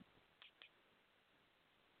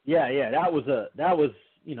 Yeah, that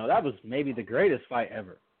was maybe the greatest fight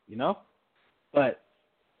ever, you know? But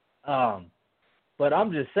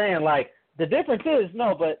I'm just saying, like, the difference is,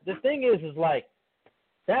 but the thing is like,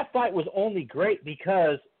 that fight was only great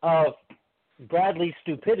because of Bradley's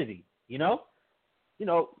stupidity, you know?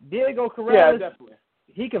 Diego Corrales, definitely.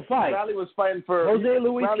 He can fight. Bradley was fighting for Jose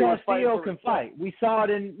Luis Castillo can fight. We saw it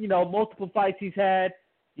in, multiple fights he's had,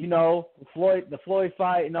 the Floyd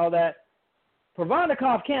fight and all that.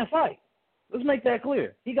 Provodnikov can't fight. Let's make that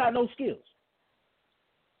clear. He got no skills.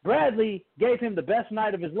 Bradley gave him the best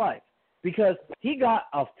night of his life because he got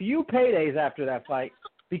a few paydays after that fight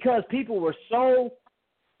because people were so,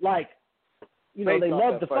 like, they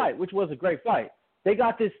loved the fight, which was a great fight. They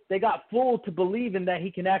got fooled to believing that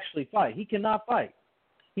he can actually fight. He cannot fight.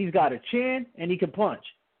 He's got a chin and he can punch.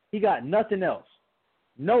 He got nothing else.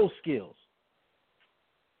 No skills.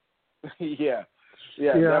 Yeah.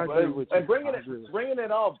 And bringing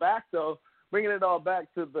it all back to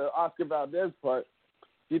the Oscar Valdez part,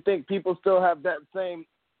 do you think people still have that same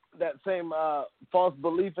false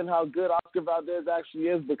belief in how good Oscar Valdez actually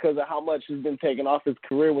is because of how much has been taken off his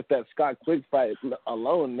career with that Scott Quick fight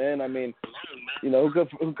alone, man? I mean, who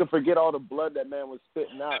could forget all the blood that man was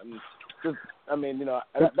spitting out and just,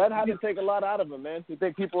 that had to take a lot out of him, man. Do you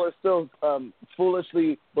think people are still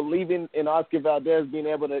foolishly believing in Oscar Valdez being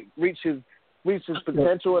able to reach his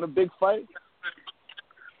potential in a big fight?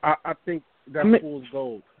 I think that's fool's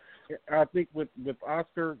gold. I think with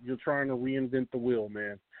Oscar, you're trying to reinvent the wheel,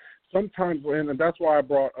 man. Sometimes, and that's why I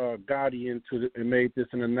brought Gotti into it and made this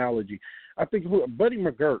an analogy. I think Buddy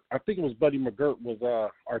McGirt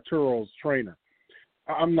was Arturo's trainer.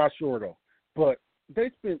 I'm not sure, though. But they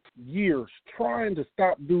spent years trying to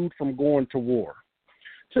stop dude from going to war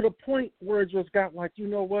to the point where it just got like, you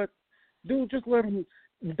know what? Dude, just let him.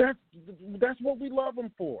 That's what we love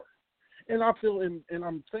him for. And I feel, and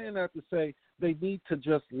I'm saying that to say they need to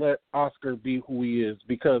just let Oscar be who he is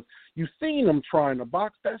because you've seen him trying to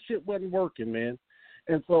box. That shit wasn't working, man.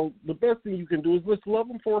 And so the best thing you can do is just love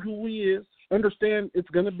him for who he is. Understand it's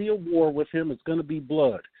going to be a war with him. It's going to be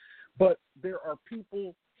blood. But there are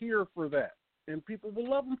people here for that. And people will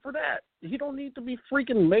love him for that. He don't need to be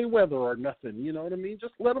freaking Mayweather or nothing. You know what I mean?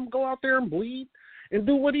 Just let him go out there and bleed and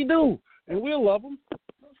do what he do. And we'll love him.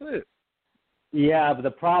 That's it. Yeah, but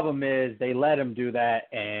the problem is they let him do that,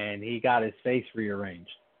 and he got his face rearranged,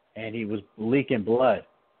 and he was leaking blood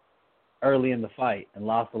early in the fight and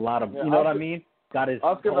lost a lot of, what I mean? Got his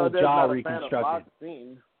whole jaw reconstructed.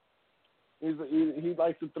 He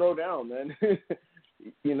likes to throw down, man.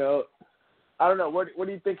 I don't know. Where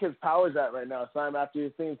do you think his power's at right now, Simon, after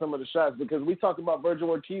you've seen some of the shots? Because we talk about Virgil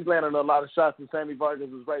Ortiz landing a lot of shots, and Sammy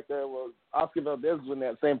Vargas was right there. Well, Oscar Valdez was in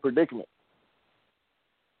that same predicament.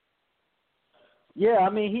 Yeah, I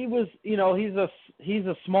mean, he was, he's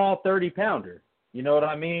a small 30-pounder. You know what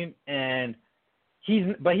I mean? And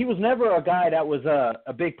but he was never a guy that was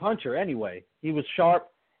a big puncher anyway. He was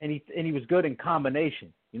sharp and he was good in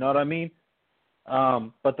combination. You know what I mean?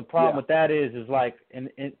 But the problem with that is like, and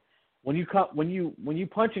when you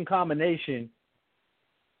punch in combination,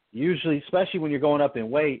 usually, especially when you're going up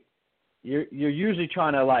in weight, you're usually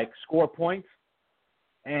trying to like score points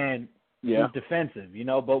and be defensive,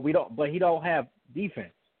 but he don't have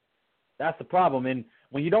defense. That's the problem. And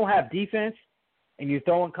when you don't have defense and you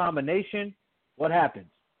throw in combination, what happens?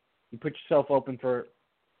 You put yourself open for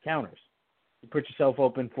counters. You put yourself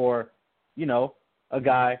open for, a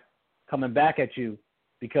guy coming back at you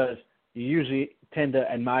because you usually tend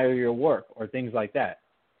to admire your work or things like that.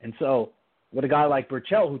 And so with a guy like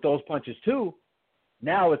Vergil who throws punches too,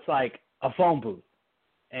 now it's like a phone booth.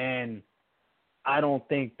 And I don't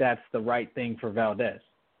think that's the right thing for Valdez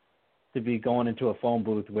to be going into a phone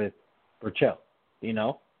booth with Vergil,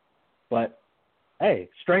 But, hey,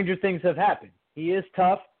 stranger things have happened. He is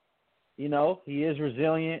tough. He is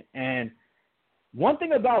resilient. And one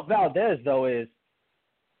thing about Valdez, though, is,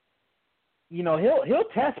 he'll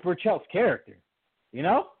test Vergil's character,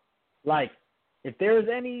 Like, if there's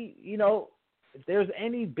any, if there's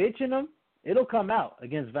any bitch in him, it'll come out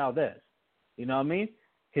against Valdez. You know what I mean?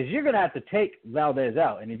 Because you're going to have to take Valdez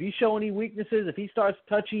out. And if you show any weaknesses, if he starts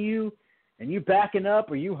touching you and you backing up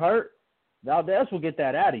or you hurt, Valdez will get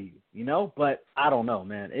that out of you, you know? But I don't know,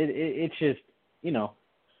 man. It's just, you know,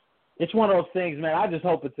 it's one of those things, man. I just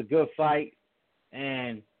hope it's a good fight.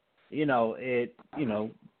 And,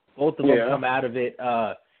 both of them come out of it,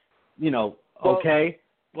 okay.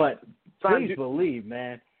 But please believe,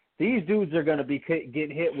 man, these dudes are going to be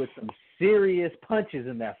getting hit with some serious punches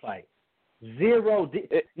in that fight. You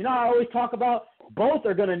know how I always talk about? Both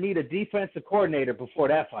are going to need a defensive coordinator before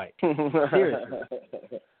that fight. Seriously.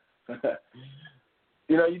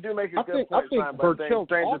 You do make a good point, Simon, but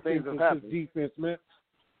stranger things have happened. Defense, man.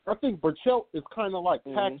 I think Berchelt is kind of like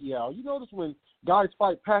Pacquiao. You notice when guys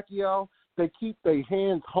fight Pacquiao, they keep their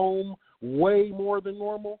hands home way more than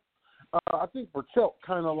normal. I think Berchelt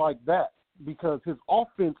kind of like that because his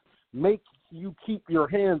offense makes you keep your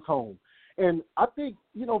hands home. And I think,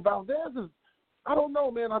 Valdez is, I don't know,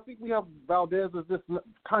 man. I think we have Valdez as this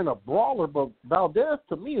kind of brawler, but Valdez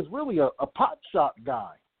to me is really a pot shot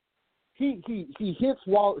guy. He hits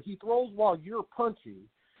he throws while you're punching,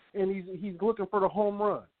 and he's looking for the home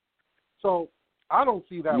run. So I don't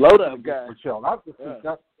see that load up guy. I just think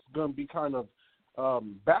that's going to be kind of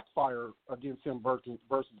backfire against him versus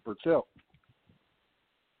Berchelt.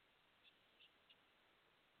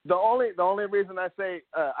 The only reason I say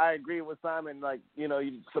I agree with Simon,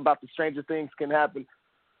 it's about the stranger things can happen.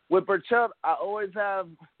 With Berchelt, I always have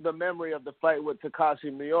the memory of the fight with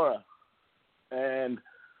Takashi Miura, and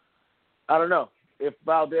I don't know if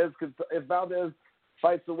Valdez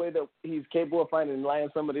fights the way that he's capable of fighting and landing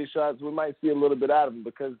some of these shots, we might see a little bit out of him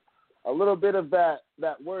because a little bit of that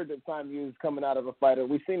word that Simon used coming out of a fighter,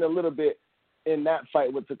 we've seen a little bit in that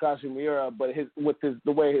fight with Takashi Miura, but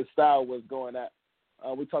the way his style was going at.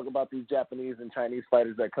 We talk about these Japanese and Chinese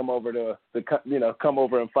fighters that come over come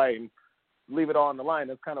over and fight and leave it all on the line.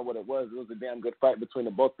 That's kind of what it was. It was a damn good fight between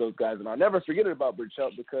both those guys, and I'll never forget it about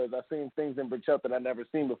Berchelt because I've seen things in Berchelt that I've never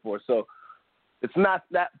seen before. So it's not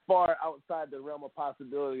that far outside the realm of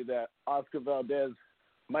possibility that Oscar Valdez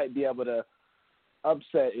might be able to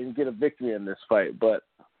upset and get a victory in this fight. But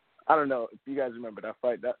I don't know if you guys remember that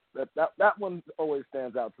fight. That one always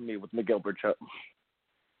stands out to me with Miguel Berchelt.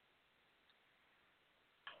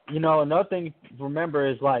 Another thing to remember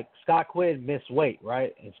is Scott Quigg missed weight,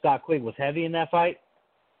 right? And Scott Quigg was heavy in that fight,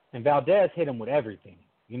 and Valdez hit him with everything,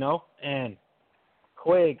 and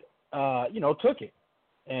Quigg, took it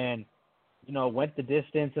and, went the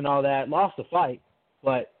distance and all that, lost the fight,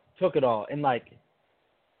 but took it all. And,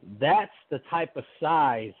 that's the type of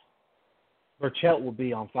size Berchelt will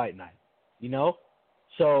be on fight night,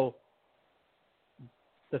 So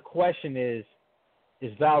the question is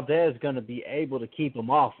Valdez going to be able to keep him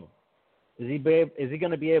off him? Is he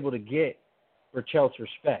going to be able to get Berchelt's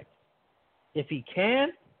respect? If he can,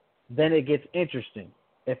 then it gets interesting.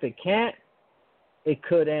 If it can't, it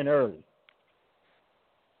could end early.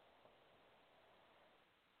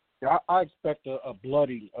 Yeah, I expect a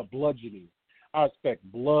bludgeoning. I expect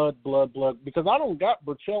blood, because I don't got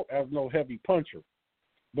Berchelt as no heavy puncher,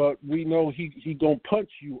 but we know he gonna punch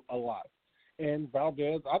you a lot. And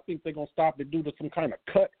Valdez, I think they're going to stop it due to some kind of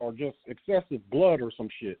cut or just excessive blood or some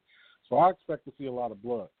shit. So I expect to see a lot of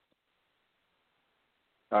blood.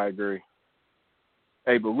 I agree.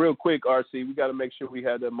 Hey, but real quick, RC, we got to make sure we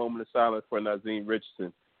have that moment of silence for DAZN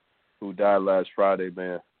Richardson, who died last Friday,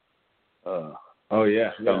 man. Yeah.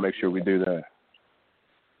 Got to make sure we do that.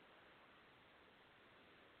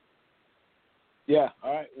 Yeah,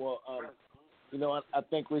 all right. Well, I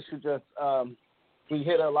think we should just we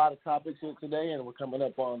hit a lot of topics here today, and we're coming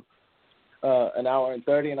up on an hour and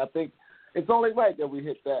 30, and I think it's only right that we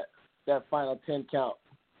hit that final 10 count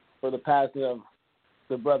for the passing of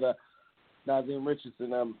the brother DAZN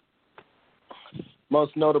Richardson.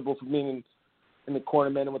 Most notable for being in the corner,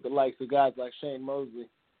 man, with the likes of guys like Shane Mosley,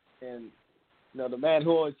 and the man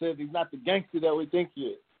who always says he's not the gangster that we think he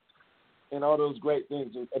is, and all those great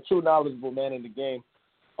things. A true knowledgeable man in the game.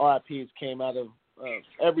 RIPs came out of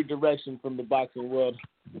every direction from the boxing world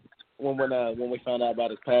when we found out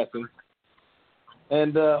about his passing.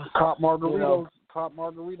 And Cop Margarito's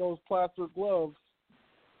plastic gloves.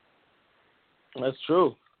 That's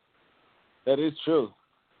true. That is true.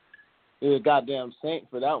 He's a goddamn saint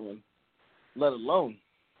for that one, let alone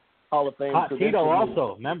Hall of Fame. Caught Tito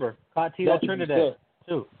also, remember? Caught Tito Trinidad,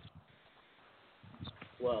 too.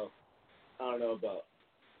 Well, I don't know about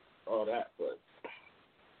all that, but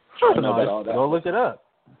go look it up.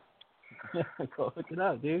 Go look it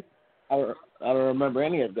up, dude. I don't remember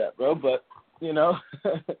any of that, bro. But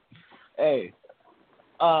hey,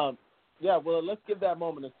 Yeah, well, let's give that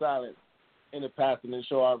moment of silence in the passing and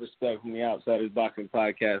show our respect from the Outsiders Boxing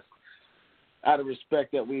Podcast. Out of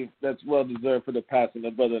respect that's well deserved for the passing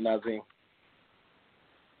of Brother Nazim.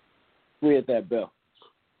 We hit that bell.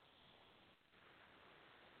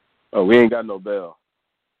 Oh, we ain't got no bell.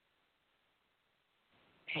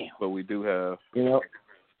 Damn. But we do have. You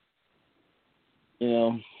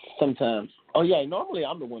know, sometimes. Oh yeah, normally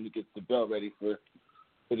I'm the one that gets the bell ready for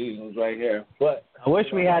these ones right here. But I wish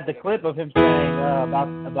we had the clip of him saying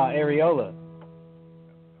about Areola. I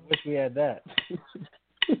wish we had that.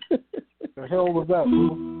 The hell was that,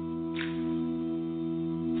 bro?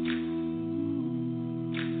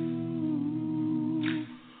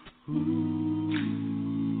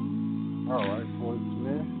 All right, boys,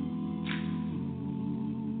 man.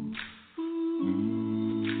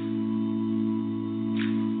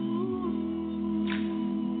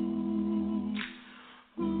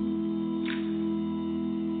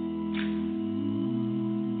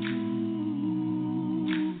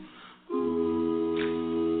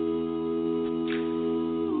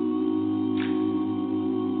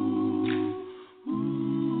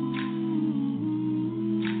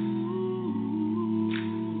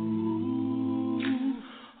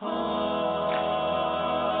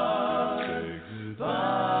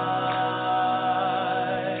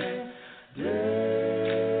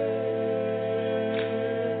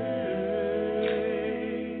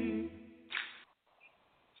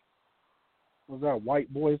 Was that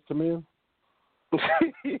White Boys to Men?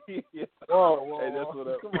 Yeah. whoa, Hey, that's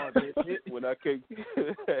what come on, dude. when I came,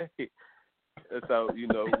 that's how we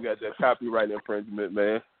got that copyright infringement,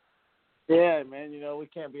 man. Yeah, man, we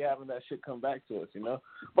can't be having that shit come back to us,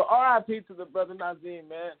 But R.I.P. to the Brother Nazim,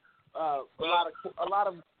 man. A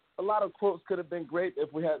lot of quotes could have been great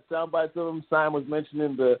if we had sound bites of him. Simon was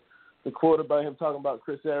mentioning the quote about him talking about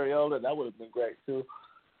Chris Areola. That would have been great too.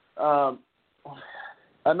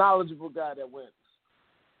 A knowledgeable guy that went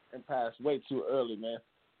and passed way too early, man.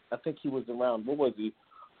 I think he was around. What was he?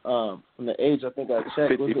 From the age I think I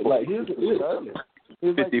checked, was it like he was early? He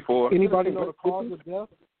was 54. Like, Anybody know the cause of death?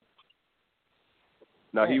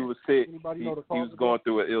 No, he was sick. Anybody He know the was cause of going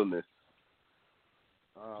through an illness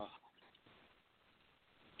death?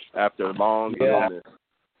 after a long illness.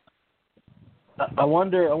 I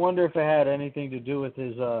wonder if it had anything to do with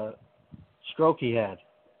his stroke he had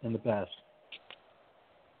in the past.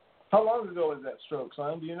 How long ago was that stroke,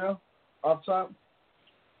 son? Do you know? Off top?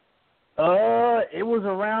 It was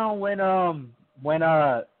around when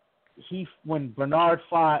Bernard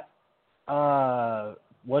fought.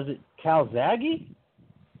 Was it Calzaghe?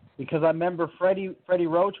 Because I remember Freddie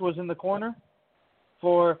Roach was in the corner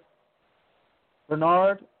for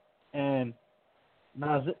Bernard, and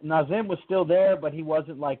Nazim was still there, but he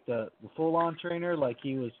wasn't like the full-on trainer. Like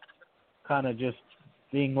he was kind of just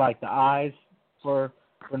being like the eyes for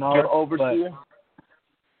Bernard. Overseer.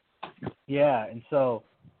 But, yeah, and so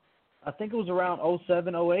I think it was around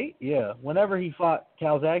 07, 08. Yeah, whenever he fought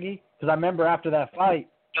Calzaghe, because I remember after that fight.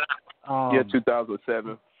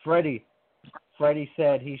 2007. Freddie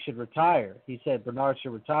said he should retire. He said Bernard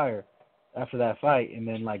should retire after that fight, and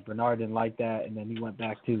then like Bernard didn't like that, and then he went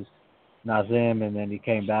back to Nazim, and then he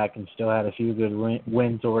came back and still had a few good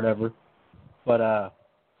wins or whatever. But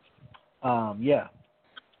yeah.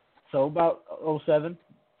 So about 07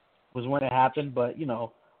 was when it happened, but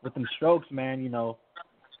with them strokes, man, you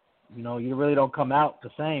really don't come out the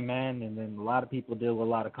same, man, and then a lot of people deal with a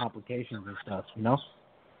lot of complications and stuff,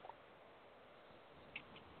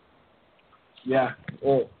 Yeah,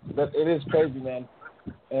 it is crazy, man.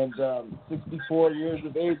 And 64 years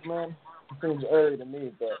of age, man, seems early to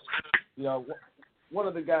me. But one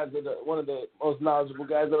of the most knowledgeable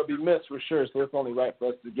guys that'll be missed for sure. So it's only right for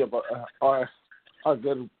us to give our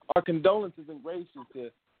condolences and graces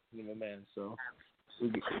to man. So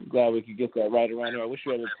we're glad we could get that right around here. I wish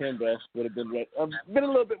we had a 10 best. Would have been been a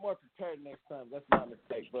little bit more prepared next time. That's my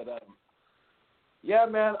mistake, but. Yeah,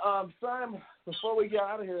 man. Simon, before we get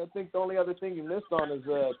out of here, I think the only other thing you missed on is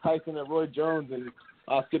Tyson and Roy Jones and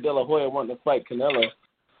Oscar De La Hoya wanting to fight Canelo.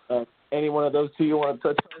 Any one of those two you want to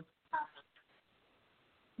touch on?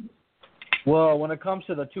 Well, when it comes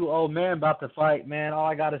to the two old men about to fight, man, all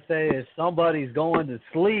I got to say is somebody's going to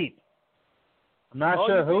sleep. I'm not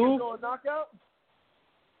sure who. Going knockout?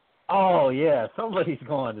 Oh, yeah, somebody's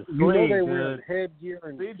going to sleep, they wear headgear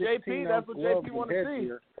and JP, that's what JP want to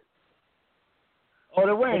see. Oh,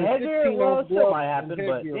 they're wearing headgear? Well, it still might happen,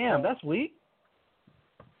 but damn, that's weak.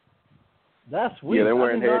 That's weak. Yeah, they're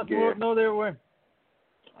wearing headgear. No, they're wearing.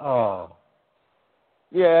 Oh.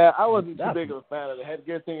 Yeah, I wasn't too big of a fan of the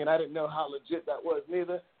headgear thing, and I didn't know how legit that was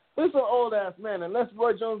neither. But it's an old-ass man. Unless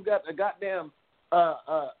Roy Jones got a goddamn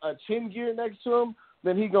a chin gear next to him,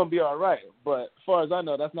 then he's gonna be all right. But as far as I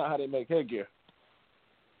know, that's not how they make headgear.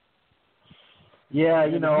 Yeah,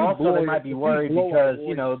 also they might be worried because,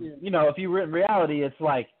 if you in reality, it's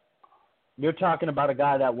like you're talking about a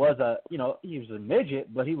guy that was he was a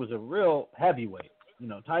midget, but he was a real heavyweight.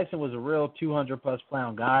 Tyson was a real 200-plus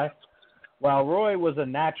pound guy, while Roy was a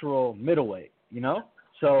natural middleweight,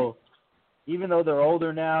 So even though they're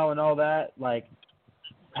older now and all that, like,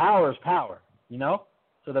 power is power,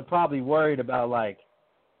 So they're probably worried about,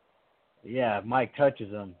 if Mike touches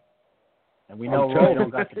him. And we know Roy don't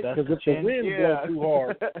got the best because if the wind blows too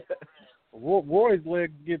hard, Roy's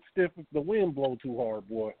legs get stiff if the wind blows too hard,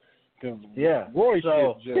 boy. Because Roy's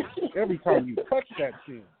shit just every time you touch that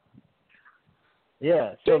chin.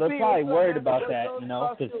 Yeah, so they're probably worried about that,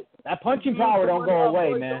 because that punching power don't go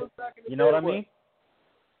away, man. You know what I mean?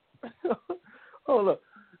 Hold up.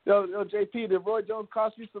 Yo, JP, did Roy Jones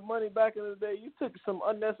cost you some money back in the day? You took some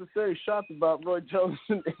unnecessary shots about Roy Jones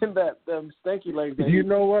in that stanky legs. You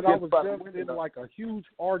know what? I was just in like a huge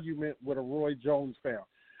argument with a Roy Jones fan.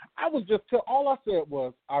 I was just all I said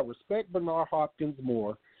was I respect Bernard Hopkins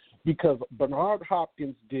more because Bernard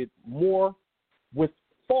Hopkins did more with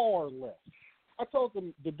far less. I told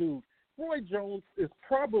the dude, Roy Jones is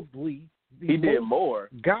probably he did more.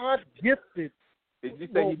 God gifted. Did you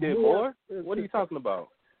say he did more? What are you talking about?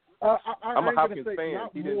 I'm a Hopkins fan.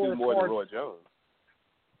 He didn't do more than Roy Jones.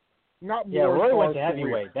 Not more. Yeah, Roy went to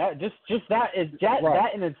heavyweight. That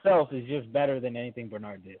that in itself is just better than anything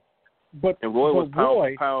Bernard did. And Roy was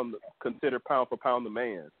pound considered pound for pound the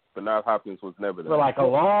man. Bernard Hopkins was never there. For like a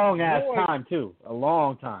long ass time too. A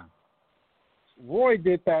long time. Roy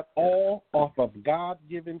did that all off of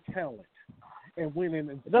God-given talent. And when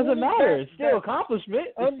it doesn't matter. It's still accomplishment.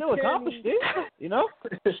 It's still accomplished it,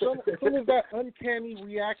 As soon as that uncanny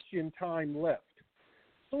reaction time left,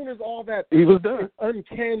 as soon as all that he was done.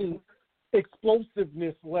 Uncanny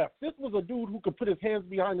explosiveness left, this was a dude who could put his hands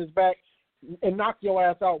behind his back and knock your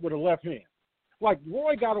ass out with a left hand. Like,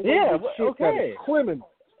 Roy got away with shit that is criminal.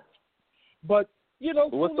 But,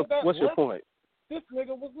 what's your point? This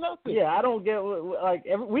nigga was nothing. Yeah, I don't get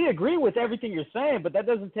we agree with everything you're saying, but that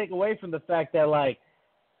doesn't take away from the fact that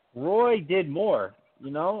Roy did more,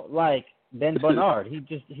 than Bernard. He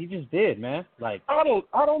just did, man. I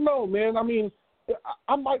don't know, man. I mean,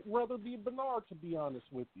 I might rather be Bernard, to be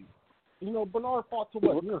honest with you. Bernard fought to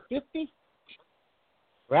what? You're 50.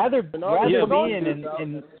 Rather being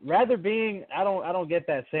I don't get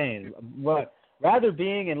that saying, but rather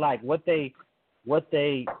being in what they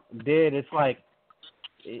did, it's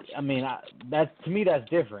that to me that's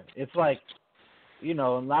different. It's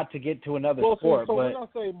not to get to another sport, so but when I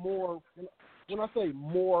say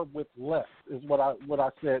more with less is what I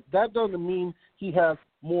said. That doesn't mean he has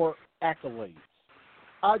more accolades.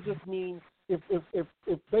 I just mean if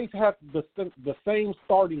they have the same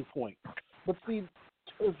starting point. But see,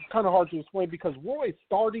 it's kind of hard to explain because Roy's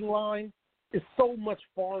starting line is so much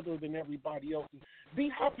farther than everybody else's.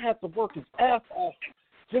 D-Hop had to work his ass off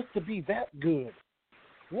just to be that good.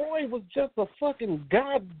 Roy was just a fucking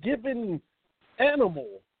God-given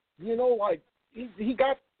animal. He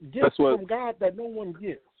got gifts from God that no one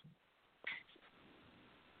gets.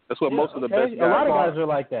 That's what most of the best guys a lot of guys are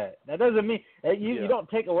like that. That doesn't mean you don't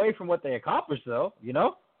take away from what they accomplish, though.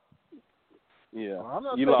 Yeah. I'm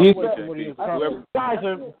not guys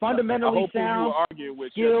are fundamentally sound,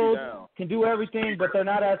 skilled, can do everything, but they're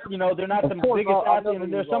not they're not the biggest athlete.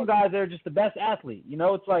 And there's some guys that are just the best athlete.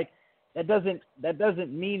 It's that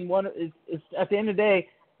doesn't mean one. It's at the end of the day,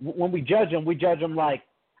 when we judge them like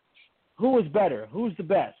who is better, who's the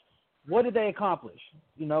best, what did they accomplish?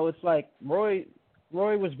 It's like Roy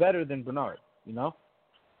was better than Bernard. I mean,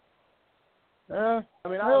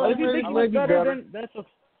 if you think he was better, then that's okay.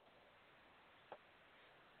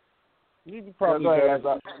 You probably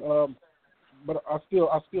better. But I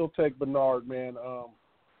still take Bernard, man.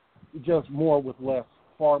 Just more with less,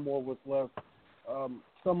 far more with less.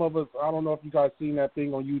 Some of us, I don't know if you guys seen that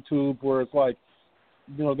thing on YouTube where it's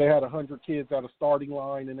they had 100 kids at a starting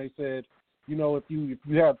line, and they said, if you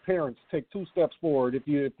have parents, take 2 steps forward. If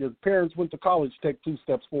your parents went to college, take 2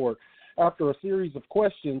 steps forward. After a series of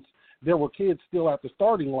questions, there were kids still at the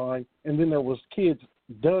starting line, and then there was kids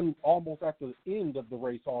done almost at the end of the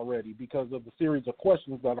race already because of the series of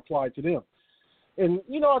questions that applied to them. And,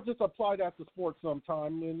 I just apply that to sports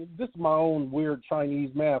sometime, and this is my own weird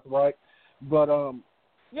Chinese math, right? But,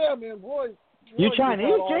 yeah, man, Roy you Chinese,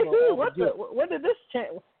 JP? When did this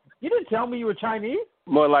change? You didn't tell me you were Chinese.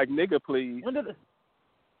 More like nigga, please. When did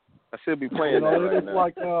I should be playing that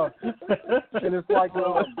right now. And it's like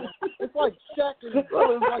Shaq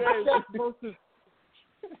versus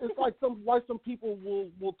It's like some people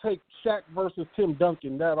will take Shaq versus Tim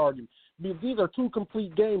Duncan, that argument. These are two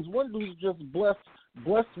complete games. One dude's just blessed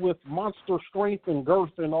with monster strength and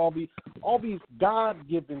girth and all these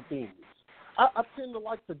God-given things. I tend to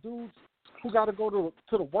like the dudes who got to go to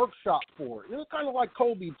the workshop for it. It's kind of like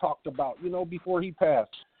Kobe talked about, before he passed.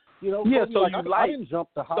 Yeah, Kobe, so I didn't jump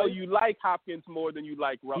the height. So you like Hopkins more than you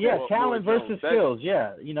like Roy. Yeah, talent Roy versus Jones. skills.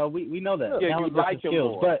 Yeah, we know that. Yeah, talent you like versus him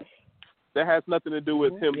skills, more. but that has nothing to do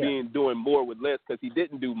with him doing more with less, because he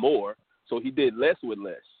didn't do more, so he did less with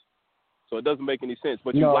less. So it doesn't make any sense.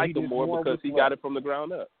 But you like him more because he got it from the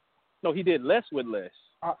ground up. No, he did less with less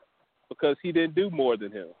because he didn't do more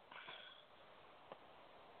than him.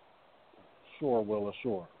 Sure, Willa,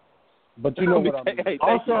 sure. But you know what I mean. Hey,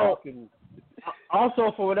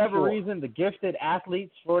 also, for whatever reason, the gifted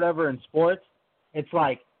athletes, for whatever in sports, it's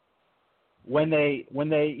like when they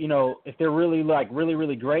if they're really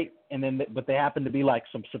really great, and then but they happen to be like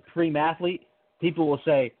some supreme athlete, people will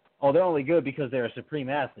say, oh, they're only good because they're a supreme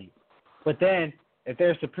athlete. But then if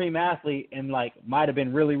they're a supreme athlete and like might have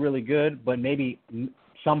been really really good, but maybe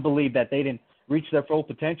some believe that they didn't reach their full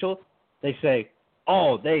potential, they say,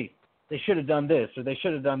 oh, they should have done this or they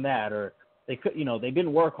should have done that, or they could, they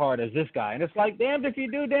didn't work hard as this guy. And it's like, damned if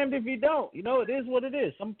you do, damned if you don't. It is what it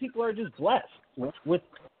is. Some people are just blessed with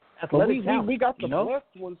athletic talent. We got the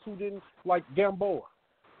blessed ones who didn't, like Gamboa.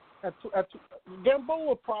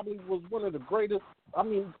 Gamboa probably was one of the greatest. I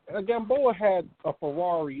mean, Gamboa had a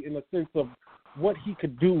Ferrari in the sense of what he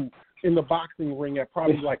could do in the boxing ring at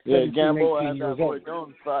probably like 17, Gamboa 18 has years that old. Roy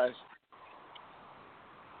Jones size.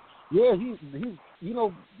 Yeah, he's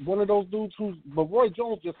one of those dudes but Roy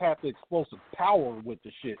Jones just had the explosive power with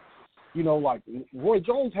the shit. Like Roy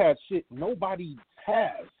Jones had shit nobody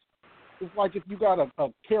has. It's like if you got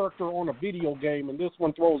a character on a video game and this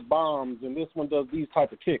one throws bombs and this one does these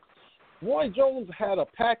type of kicks. Roy Jones had a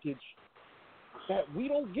package that we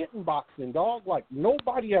don't get in boxing, dog. Like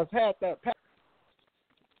nobody has had that package.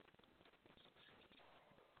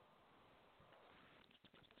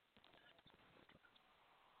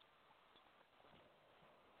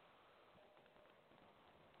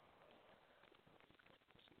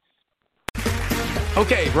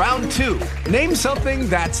 Okay, round two. Name something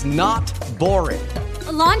that's not boring.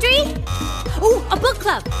 A laundry? Ooh, a book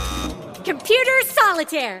club. Computer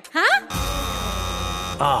solitaire, huh?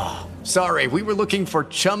 Ah, sorry, we were looking for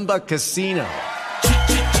Chumba Casino.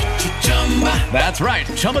 That's right,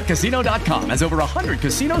 ChumbaCasino.com has over 100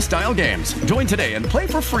 casino-style games. Join today and play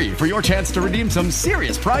for free for your chance to redeem some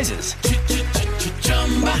serious prizes.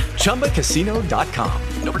 ChumbaCasino.com.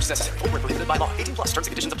 No purchase necessary. Void where prohibited by law. 18+ terms and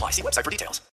conditions apply. See website for details.